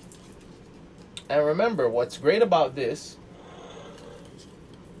 And remember, what's great about this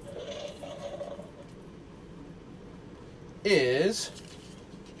is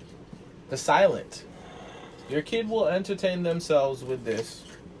the silent. Your kid will entertain themselves with this,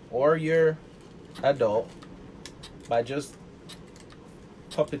 or your adult, by just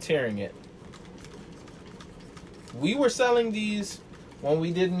puppeteering it. We were selling these when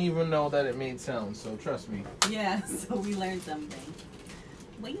we didn't even know that it made sounds, so trust me. Yeah, so we learned something.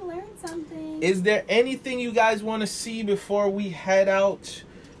 We learned something. Is there anything you guys want to see before we head out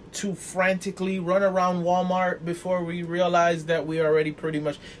to frantically run around Walmart before we realize that we already pretty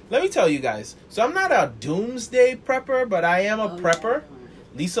much... Let me tell you guys. So I'm not a doomsday prepper, but I am a prepper.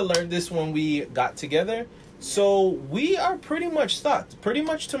 Yeah. Lisa learned this when we got together. So we are pretty much stocked. Pretty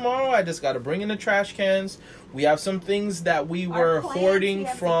much tomorrow, I just got to bring in the trash cans. We have some things that we were hoarding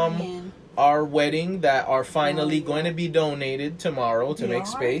from our wedding that are finally going to be donated tomorrow to make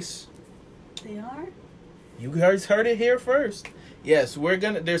space. They are? You guys heard it here first. Yes,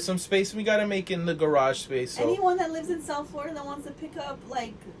 there's some space we gotta make in the garage space. So. Anyone that lives in South Florida that wants to pick up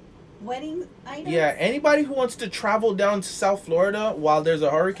like wedding items? Yeah, anybody who wants to travel down to South Florida while there's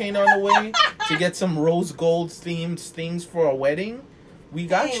a hurricane on the way to get some rose gold themed things for a wedding, we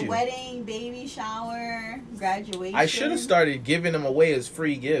got you. Wedding, baby shower, graduation. I should have started giving them away as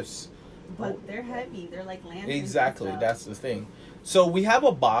free gifts. But they're heavy. They're like lanterns. Exactly, that's the thing. So we have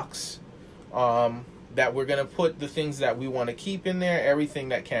a box that we're going to put the things that we want to keep in there. Everything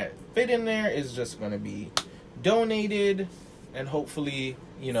that can't fit in there is just going to be donated and hopefully,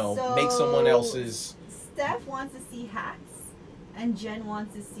 you know, make someone else's... Steph wants to see hats and Jen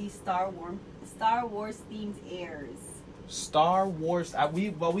wants to see Star Wars themed airs. Star Wars...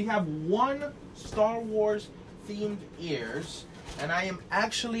 we have one Star Wars themed ears, and I am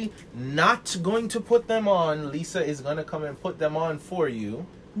actually not going to put them on. Lisa is going to come and put them on for you.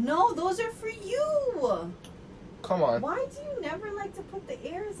 No, those are for you. Come on. Why do you never like to put the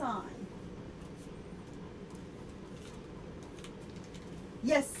ears on?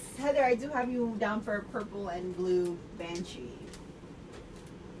 Yes, Heather, I do have you down for a purple and blue Banshee.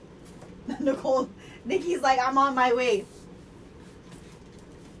 Nicole, Nikki's like, I'm on my way.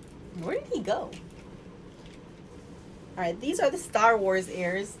 Where did he go? Alright, these are the Star Wars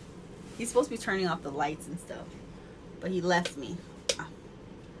ears. He's supposed to be turning off the lights and stuff, but he left me.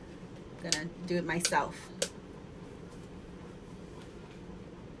 Gonna do it myself.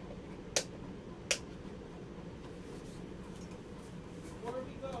 Before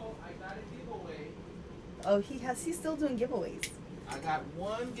we go, I got a giveaway. Oh, he's still doing giveaways. I got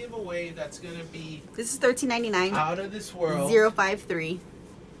one giveaway that's gonna be this is $13.99. Out of this world. 053.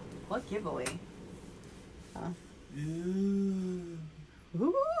 What giveaway? Ooh.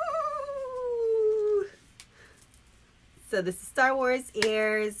 Ooh. So this is Star Wars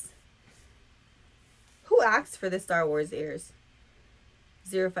ears. Who asked for the Star Wars ears?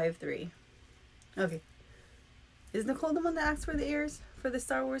 053. Okay. Is Nicole the one that asked for the ears for the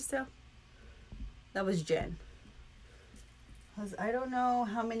Star Wars sale? That was Jen. Because I don't know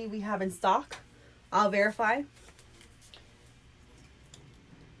how many we have in stock. I'll verify.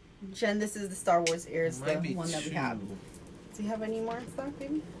 Jen, this is the Star Wars ears, the one that we have. Do you have any more in stock,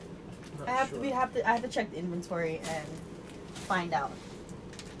 baby? I have to check the inventory and find out.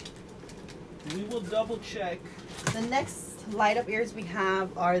 We will double check. The next light up ears we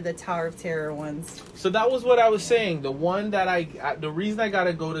have are the Tower of Terror ones. So that was what I was saying. The one that the reason I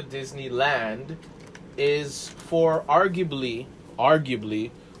gotta go to Disneyland is for arguably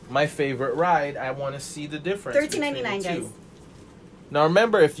my favorite ride. I want to see the difference. $13.99, guys. Now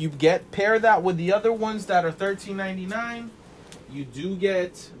remember, if you pair that with the other ones that are $13.99, you do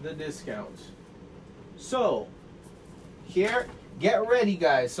get the discount. So here. Get ready,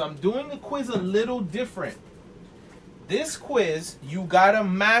 guys. So I'm doing the quiz a little different. This quiz, you gotta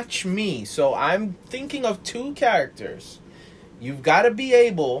match me. So I'm thinking of two characters. You've got to be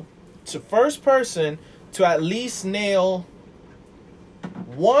able to, first person, to at least nail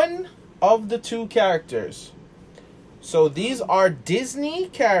one of the two characters. So these are Disney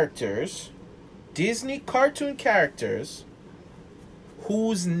characters, Disney cartoon characters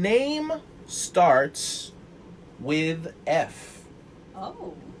whose name starts with F.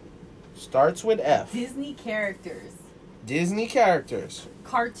 Oh. Starts with F. Disney characters. Disney characters.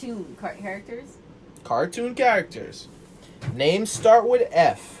 Cartoon characters. Cartoon characters. Names start with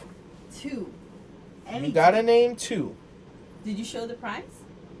F. 2. You gotta name 2. Did you show the price?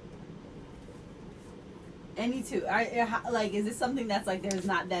 Any 2. Like, is this something that's like there's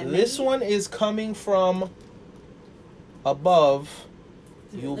not that many? This one is coming from above.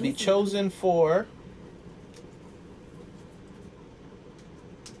 You'll be chosen for.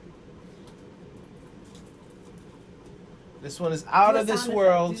 This one is out of this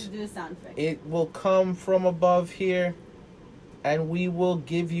world. Do a sound effect. It will come from above here, and we will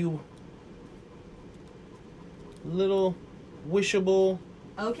give you little wishable.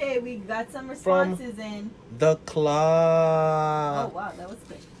 Okay, we got some responses in. The club. Oh wow, that was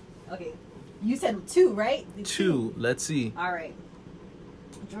quick. Okay, you said 2, right? 2. Let's see. All right.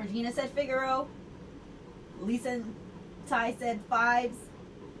 Georgina said Figaro. Lisa and Ty said 5s.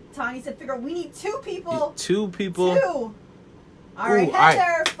 Tani said Figaro. We need 2 people. 2 people. 2. All right, Ooh,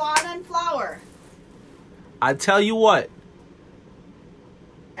 Heather, Fawn and Flower. I tell you what.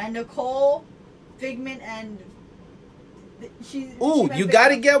 And Nicole, Figment, and you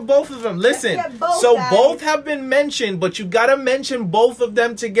gotta get both of them. Listen, both have been mentioned, but you gotta mention both of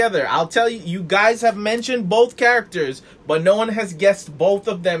them together. I'll tell you, you guys have mentioned both characters, but no one has guessed both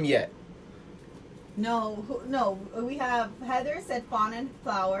of them yet. No. We have Heather said Fawn and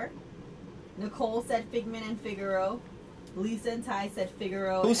Flower. Nicole said Figment and Figaro. Lisa and Ty said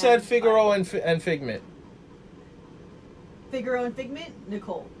Figaro. Who said Figaro and Figment? Figaro and Figment?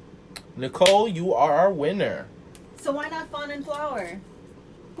 Nicole. Nicole, you are our winner. So why not Fawn and Flower?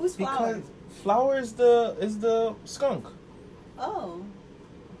 Who's Flower? Because Flower is the skunk. Oh.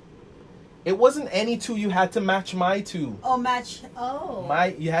 It wasn't any 2. You had to match my 2. Oh, match.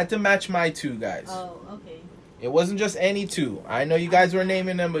 Oh. You had to match my 2, guys. Oh, okay. It wasn't just any 2. I know you guys were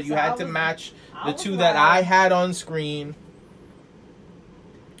naming them, but you had to match the 2 that I had on screen,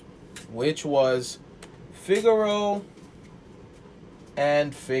 which was Figaro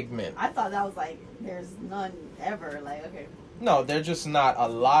and Figment. I thought that was like there's none ever. Like, okay. No, there's just not a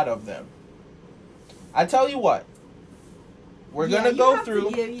lot of them. I tell you what. We're gonna go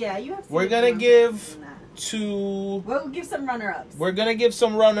through. We're gonna give 2. We'll give some runner-ups. We're gonna give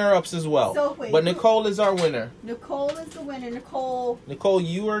some runner-ups as well. So wait, but Nicole is our winner. Nicole is the winner. Nicole,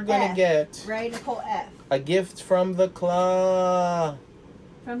 you are gonna get Nicole F. A gift from the club.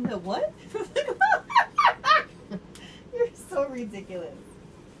 From the what? You're so ridiculous.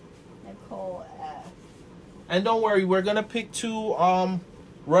 Nicole F. And don't worry, we're gonna pick 2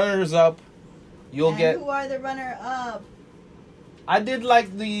 runners up. You'll get. Who are the runner up? I did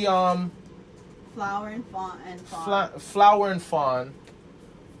like the Flower and Fawn. Flower and Fawn.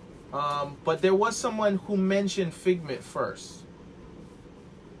 But there was someone who mentioned Figment first.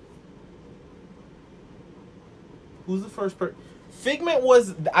 Who's the first person? Figment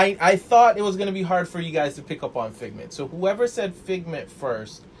was. I thought it was gonna be hard for you guys to pick up on Figment. So whoever said Figment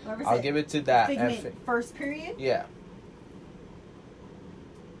first, I'll give it to that. Figment first period. Yeah.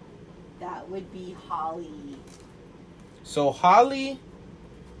 That would be Holly. So Holly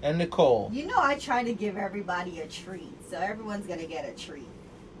and Nicole. You know I try to give everybody a treat, so everyone's gonna get a treat.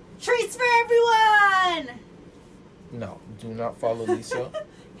 Treats for everyone! No, do not follow Lisa.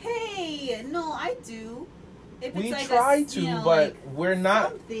 Hey, no, I do. If we it's like try to, but we're not.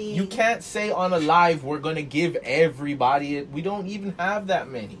 Something. You can't say on a live we're gonna give everybody it. We don't even have that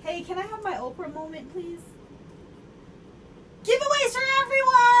many. Hey, can I have my Oprah moment, please? Giveaways for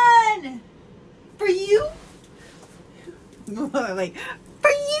everyone! For you? Like, for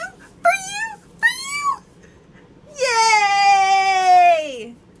you! For you! For you!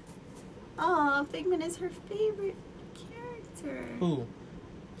 Yay! Aw, Figment is her favorite character. Who?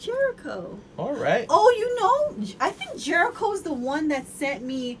 Jericho. All right. Oh, you know, I think Jericho's the one that sent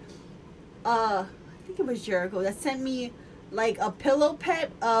me, I think it was Jericho that sent me, like, a pillow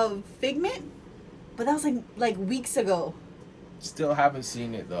pet of Figment. But that was, like weeks ago. Still haven't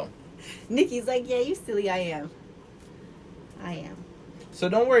seen it, though. Nikki's like, yeah, you silly, I am. So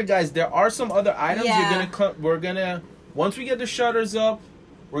don't worry, guys. There are some other items. Yeah. We're gonna once we get the shutters up,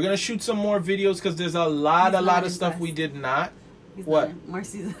 we're gonna shoot some more videos because there's a lot of stuff we did not. What?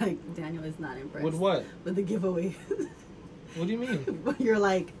 Marcy's like, Daniel is not impressed. With what? With the giveaway. What do you mean? You're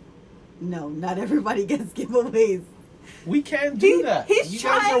like, no, not everybody gets giveaways. We can't do that. You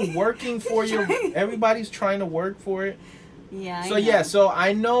guys are working for everybody's trying to work for it. Yeah. So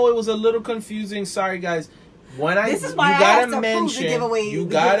I know it was a little confusing. Sorry, guys. This is why I have to approve the giveaway. You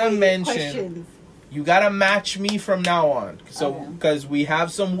gotta mention. Questions. You gotta match me from now on. So, because we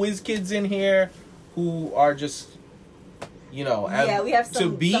have some whiz kids in here who are just, you know, and we have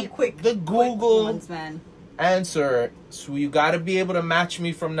some quick, the Google ones, man. Answer. So you gotta be able to match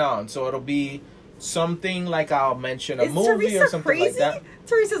me from now on. So it'll be something like I'll mention a movie Teresa or something crazy? like that.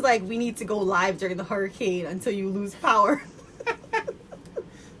 Teresa's like, we need to go live during the hurricane until you lose power.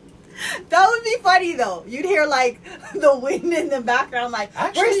 That would be funny though. You'd hear like the wind in the background, like,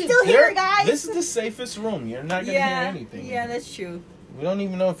 actually, we're still here, guys. This is the safest room. You're not gonna hear anything. Yeah, that's true. We don't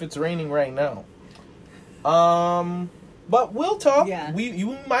even know if it's raining right now. But we'll talk. Yeah. We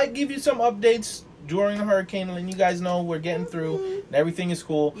might give you some updates during the hurricane, letting you guys know we're getting through and everything is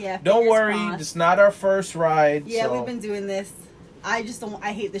cool. Yeah. Don't worry, it's not our first ride. Yeah, we've been doing this. I just don't.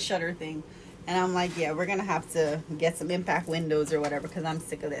 I hate the shutter thing, and I'm like, yeah, we're gonna have to get some impact windows or whatever because I'm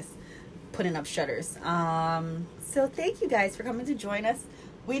sick of this. Putting up shutters. So thank you guys for coming to join us.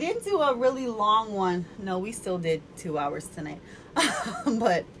 We didn't do a really long one. No, we still did 2 hours tonight.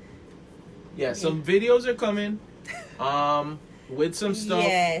 But yeah, some videos are coming. With some stuff.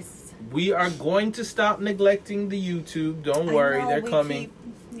 Yes. We are going to stop neglecting the YouTube. Don't worry, they're coming.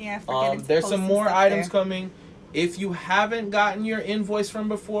 There's some more items coming. If you haven't gotten your invoice from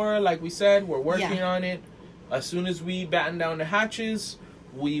before, like we said, we're working on it. As soon as we batten down the hatches,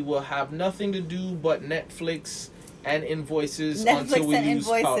 we will have nothing to do but Netflix and invoices until we lose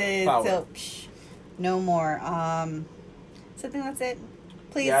power. So, no more. So I think that's it.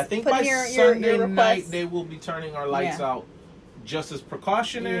 Please, I think by Sunday night they will be turning our lights out just as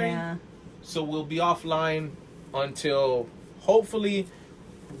precautionary. Yeah. So we'll be offline until hopefully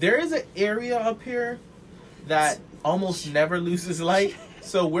there is an area up here that almost never loses light.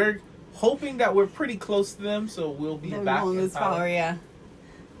 So we're hoping that we're pretty close to them. So we'll be back in power. Yeah.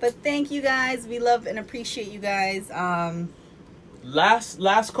 But thank you guys. We love and appreciate you guys.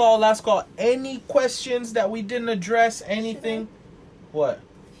 Last call. Any questions that we didn't address? Anything? What?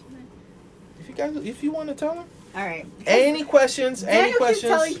 If you want to tell them. All right. Any questions? Any questions?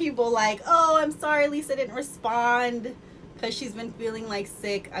 Keeps telling people like, "Oh, I'm sorry, Lisa didn't respond because she's been feeling like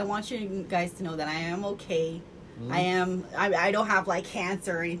sick." I want you guys to know that I am okay. I don't have like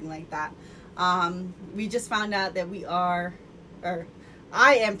cancer or anything like that. We just found out that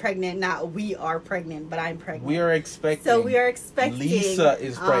I am pregnant, not we are pregnant, but I'm pregnant. We are expecting. So we are expecting. Lisa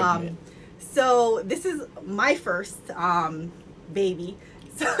is pregnant. So this is my first baby.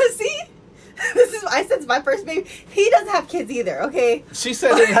 So see, I said it's my first baby. He doesn't have kids either. Okay. She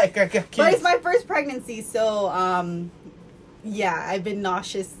said it like I got kids. But it's my first pregnancy, so yeah, I've been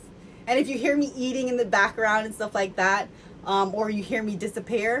nauseous, and if you hear me eating in the background and stuff like that. Or you hear me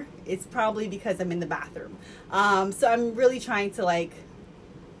disappear, it's probably because I'm in the bathroom. So I'm really trying to like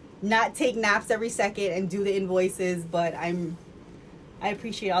not take naps every second and do the invoices, but I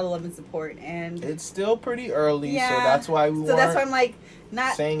appreciate all the love and support, and it's still pretty early, so that's why that's why I'm like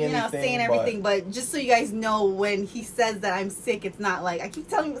not saying everything, but just so you guys know, when he says that I'm sick, it's not like I keep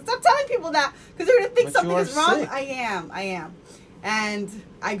stop telling people that because they're gonna think something is wrong. Sick. I am. And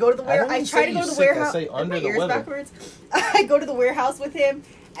I go to the warehouse. I try to go to the warehouse. I say under the weather. Backwards. I go to the warehouse with him,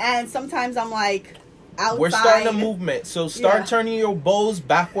 and sometimes I'm like outside. We're starting a movement, so start turning your bows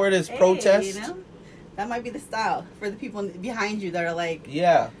backward as protest. You know, that might be the style for the people behind you that are like.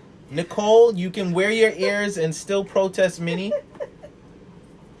 Yeah, Nicole, you can wear your ears and still protest Minnie.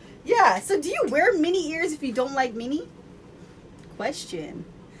 Yeah. So, do you wear mini ears if you don't like Minnie? Question.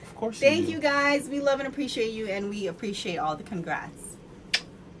 Thank you guys. We love and appreciate you, and we appreciate all the congrats.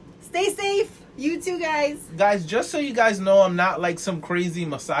 Stay safe. You too, guys. Guys, just so you guys know, I'm not like some crazy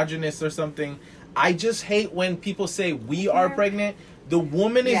misogynist or something. I just hate when people say we are pregnant. The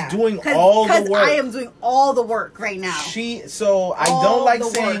woman is doing all the work. I am doing all the work right now. I don't like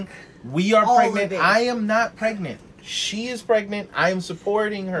saying we are pregnant. I am not pregnant. She is pregnant. I am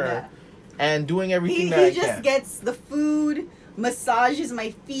supporting her and doing everything that I can. He just gets the food, massages my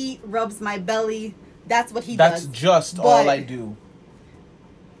feet, rubs my belly. That's what he does. That's just all I do.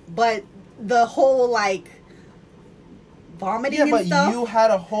 But the whole like vomiting and stuff. Yeah, but you had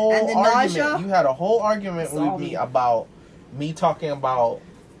a whole argument. Nausea, you had a whole argument with me about me talking about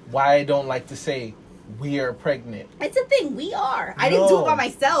why I don't like to say we are pregnant. It's a thing. We are. I didn't do it by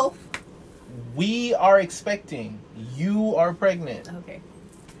myself. We are expecting. You are pregnant. Okay.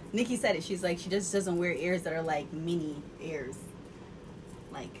 Nikki said it. She's like, she just doesn't wear ears that are like mini ears.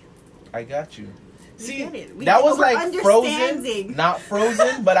 Like. I got you. See, that was like Frozen, not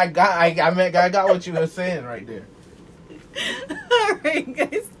Frozen, but I got what you were saying right there. All right,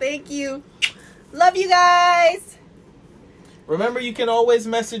 guys. Thank you. Love you guys. Remember, you can always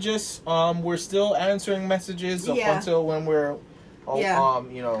message us. We're still answering messages up until when we're, you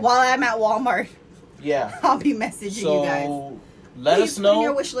know, while I'm at Walmart. Yeah. I'll be messaging you guys. So let us know.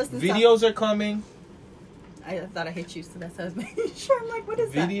 Your wish list and videos are coming. I thought I hit you, so that's how I was making sure. I'm like, what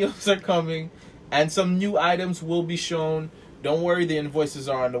is that? Videos are coming, and some new items will be shown. Don't worry, the invoices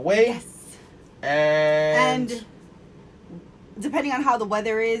are on the way. Yes. And depending on how the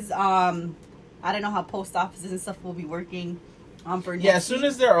weather is, I don't know how post offices and stuff will be working. For next as soon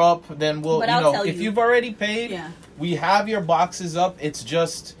as they're up, then we'll. If you've already paid, we have your boxes up. It's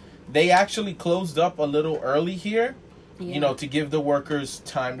just they actually closed up a little early here, to give the workers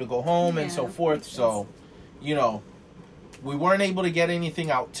time to go home and so forth. So, we weren't able to get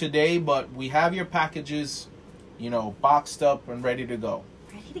anything out today, but we have your packages, boxed up and ready to go.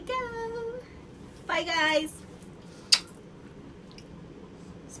 Ready to go. Bye, guys.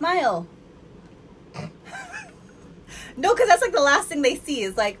 Smile. No, because that's like the last thing they see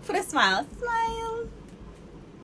is like, put a smile. Smile.